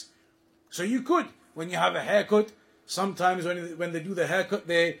lengths. So you could, when you have a haircut, sometimes when they do the haircut,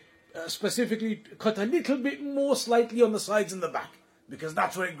 they specifically cut a little bit more slightly on the sides and the back, because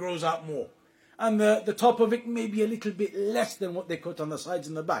that's where it grows out more. And the top of it may be a little bit less than what they cut on the sides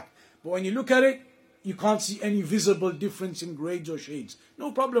and the back. But when you look at it, you can't see any visible difference in grades or shades.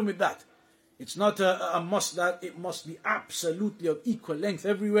 No problem with that. It's not a must that it must be absolutely of equal length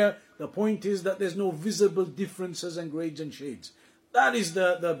everywhere. The point is that there's no visible differences in grades and shades. That is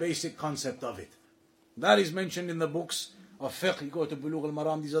the basic concept of it. That is mentioned in the books of fiqh. You go to Bulugh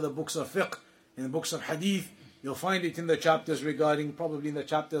al-Maram, these are the books of fiqh. In the books of hadith, you'll find it in the chapters regarding, probably in the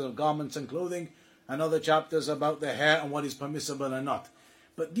chapters of garments and clothing, and other chapters about the hair and what is permissible and not.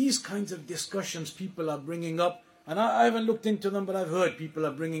 But these kinds of discussions people are bringing up, and I haven't looked into them, but I've heard people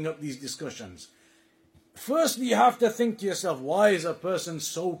are bringing up these discussions. firstly you have to think to yourself, why is a person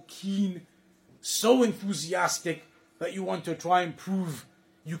so keen, so enthusiastic that you want to try and prove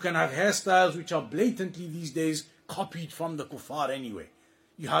you can have hairstyles which are blatantly these days copied from the kuffar anyway.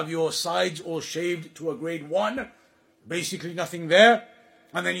 You have your sides all shaved to a grade 1, basically nothing there,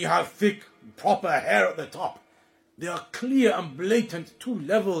 and then you have thick, proper hair at the top. There are clear and blatant 2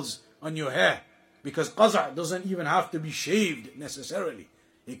 levels on your hair, because qaza' doesn't even have to be shaved necessarily.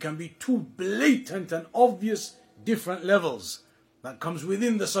 It can be 2 blatant and obvious different levels that comes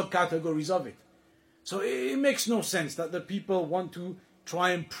within the subcategories of it. So it makes no sense that the people want to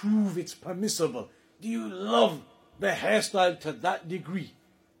try and prove it's permissible. Do you love the hairstyle to that degree?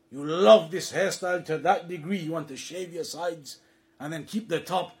 You love this hairstyle to that degree. You want to shave your sides and then keep the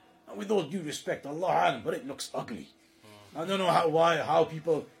top. And with all due respect, Allah alam, but it looks ugly. I don't know how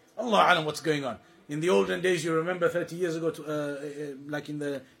people, Allah alam, what's going on. In the olden days, you remember 30 years ago, like in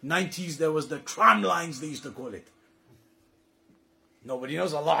the 90s, there was the tram lines, they used to call it. Nobody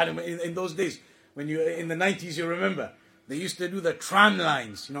knows, Allah alam, in those days. When you in the 90s, you remember, they used to do the tram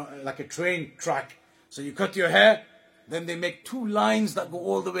lines, like a train track. So you cut your hair, then they make 2 lines that go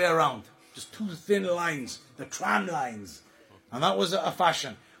all the way around. Just 2 thin lines, the tram lines. And that was a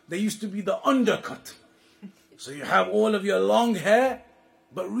fashion. They used to be the undercut. So you have all of your long hair,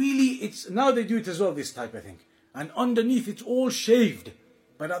 but really now they do it as well, this type of thing. And underneath it's all shaved.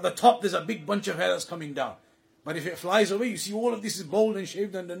 But at the top there's a big bunch of hair that's coming down. But if it flies away, you see all of this is bald and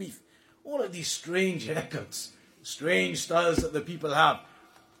shaved underneath. All of these strange haircuts, strange styles that the people have.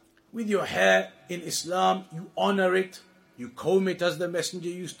 With your hair in Islam, you honor it, you comb it as the Messenger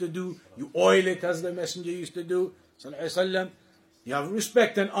used to do, you oil it as the Messenger used to do, you have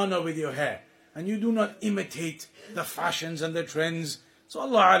respect and honor with your hair, and you do not imitate the fashions and the trends. So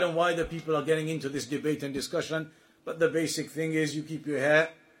Allah alam why the people are getting into this debate and discussion, but the basic thing is you keep your hair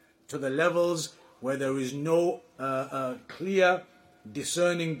to the levels where there is no clear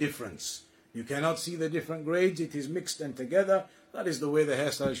discerning difference. You cannot see the different grades, it is mixed and together. That is the way the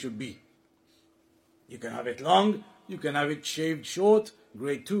hairstyle should be. You can have it long, you can have it shaved short,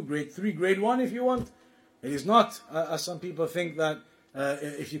 grade 2, grade 3, grade 1 if you want. It is not, as some people think, that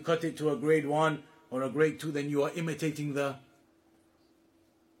if you cut it to a grade 1 or a grade 2, then you are imitating the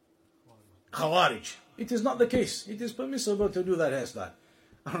Khawarij. It is not the case. It is permissible to do that hairstyle.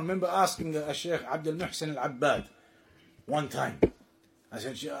 I remember asking Sheikh Abdul Muhsin al-Abbad one time, I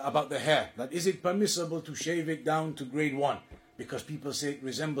said about the hair, that is it permissible to shave it down to grade 1 because people say it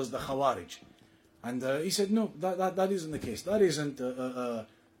resembles the Khawarij. And he said, no, that isn't the case. That isn't a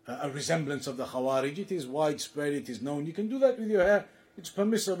resemblance of the Khawarij. It is widespread, it is known. You can do that with your hair. It's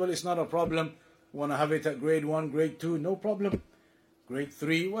permissible, it's not a problem. You want to have it at grade 1, grade 2, no problem. Grade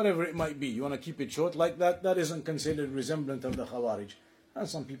 3, whatever it might be. You want to keep it short like that, that isn't considered resemblant of the Khawarij. And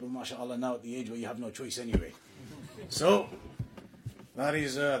some people, mashallah, now at the age where you have no choice anyway. So, that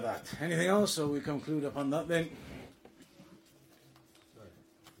is that. Anything else? So we conclude upon that then.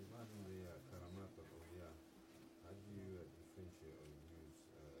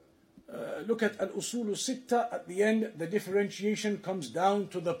 Look at al-usul sitta. At the end, the differentiation comes down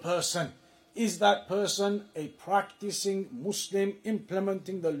to the person. Is that person a practicing Muslim,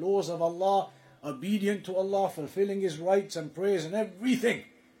 implementing the laws of Allah, obedient to Allah, fulfilling His rights and prayers and everything?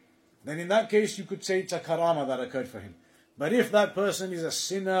 Then in that case, you could say it's a karama that occurred for him. But if that person is a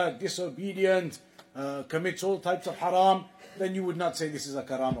sinner, disobedient, commits all types of haram, then you would not say this is a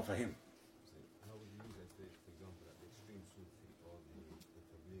karama for him. How would you use, for example, the extreme Sufi or the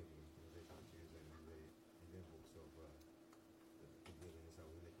Tablighi, they can't use them in their books of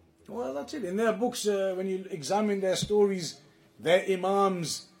the Well, that's it. In their books, when you examine their stories, their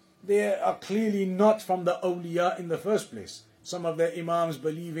imams, they are clearly not from the awliya in the first place. Some of their imams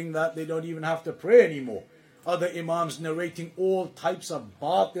believing that they don't even have to pray anymore. Other imams narrating all types of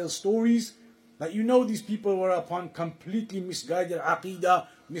batil stories, that these people were upon completely misguided aqidah,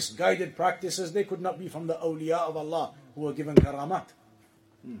 misguided practices. They could not be from the awliya of Allah who were given karamat.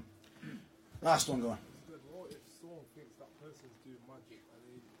 Last one, go on. What if someone thinks that person's doing magic and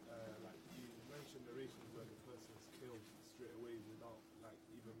they you mention narrations where the person's killed straight away without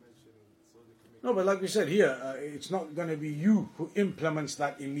even mentioning, so they can make... No, but like we said here, it's not going to be you who implements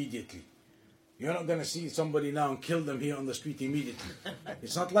that immediately. You're not going to see somebody now and kill them here on the street immediately.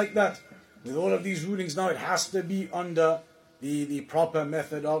 It's not like that. With all of these rulings now, it has to be under the proper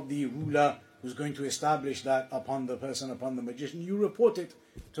method of the ruler who's going to establish that upon the person, upon the magician. You report it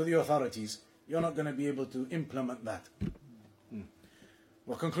to the authorities. You're not going to be able to implement that.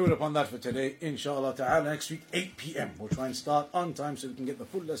 We'll conclude upon that for today. Inshallah ta'ala, next week, 8 p.m. We'll try and start on time so we can get the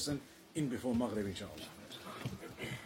full lesson in before Maghrib, inshallah.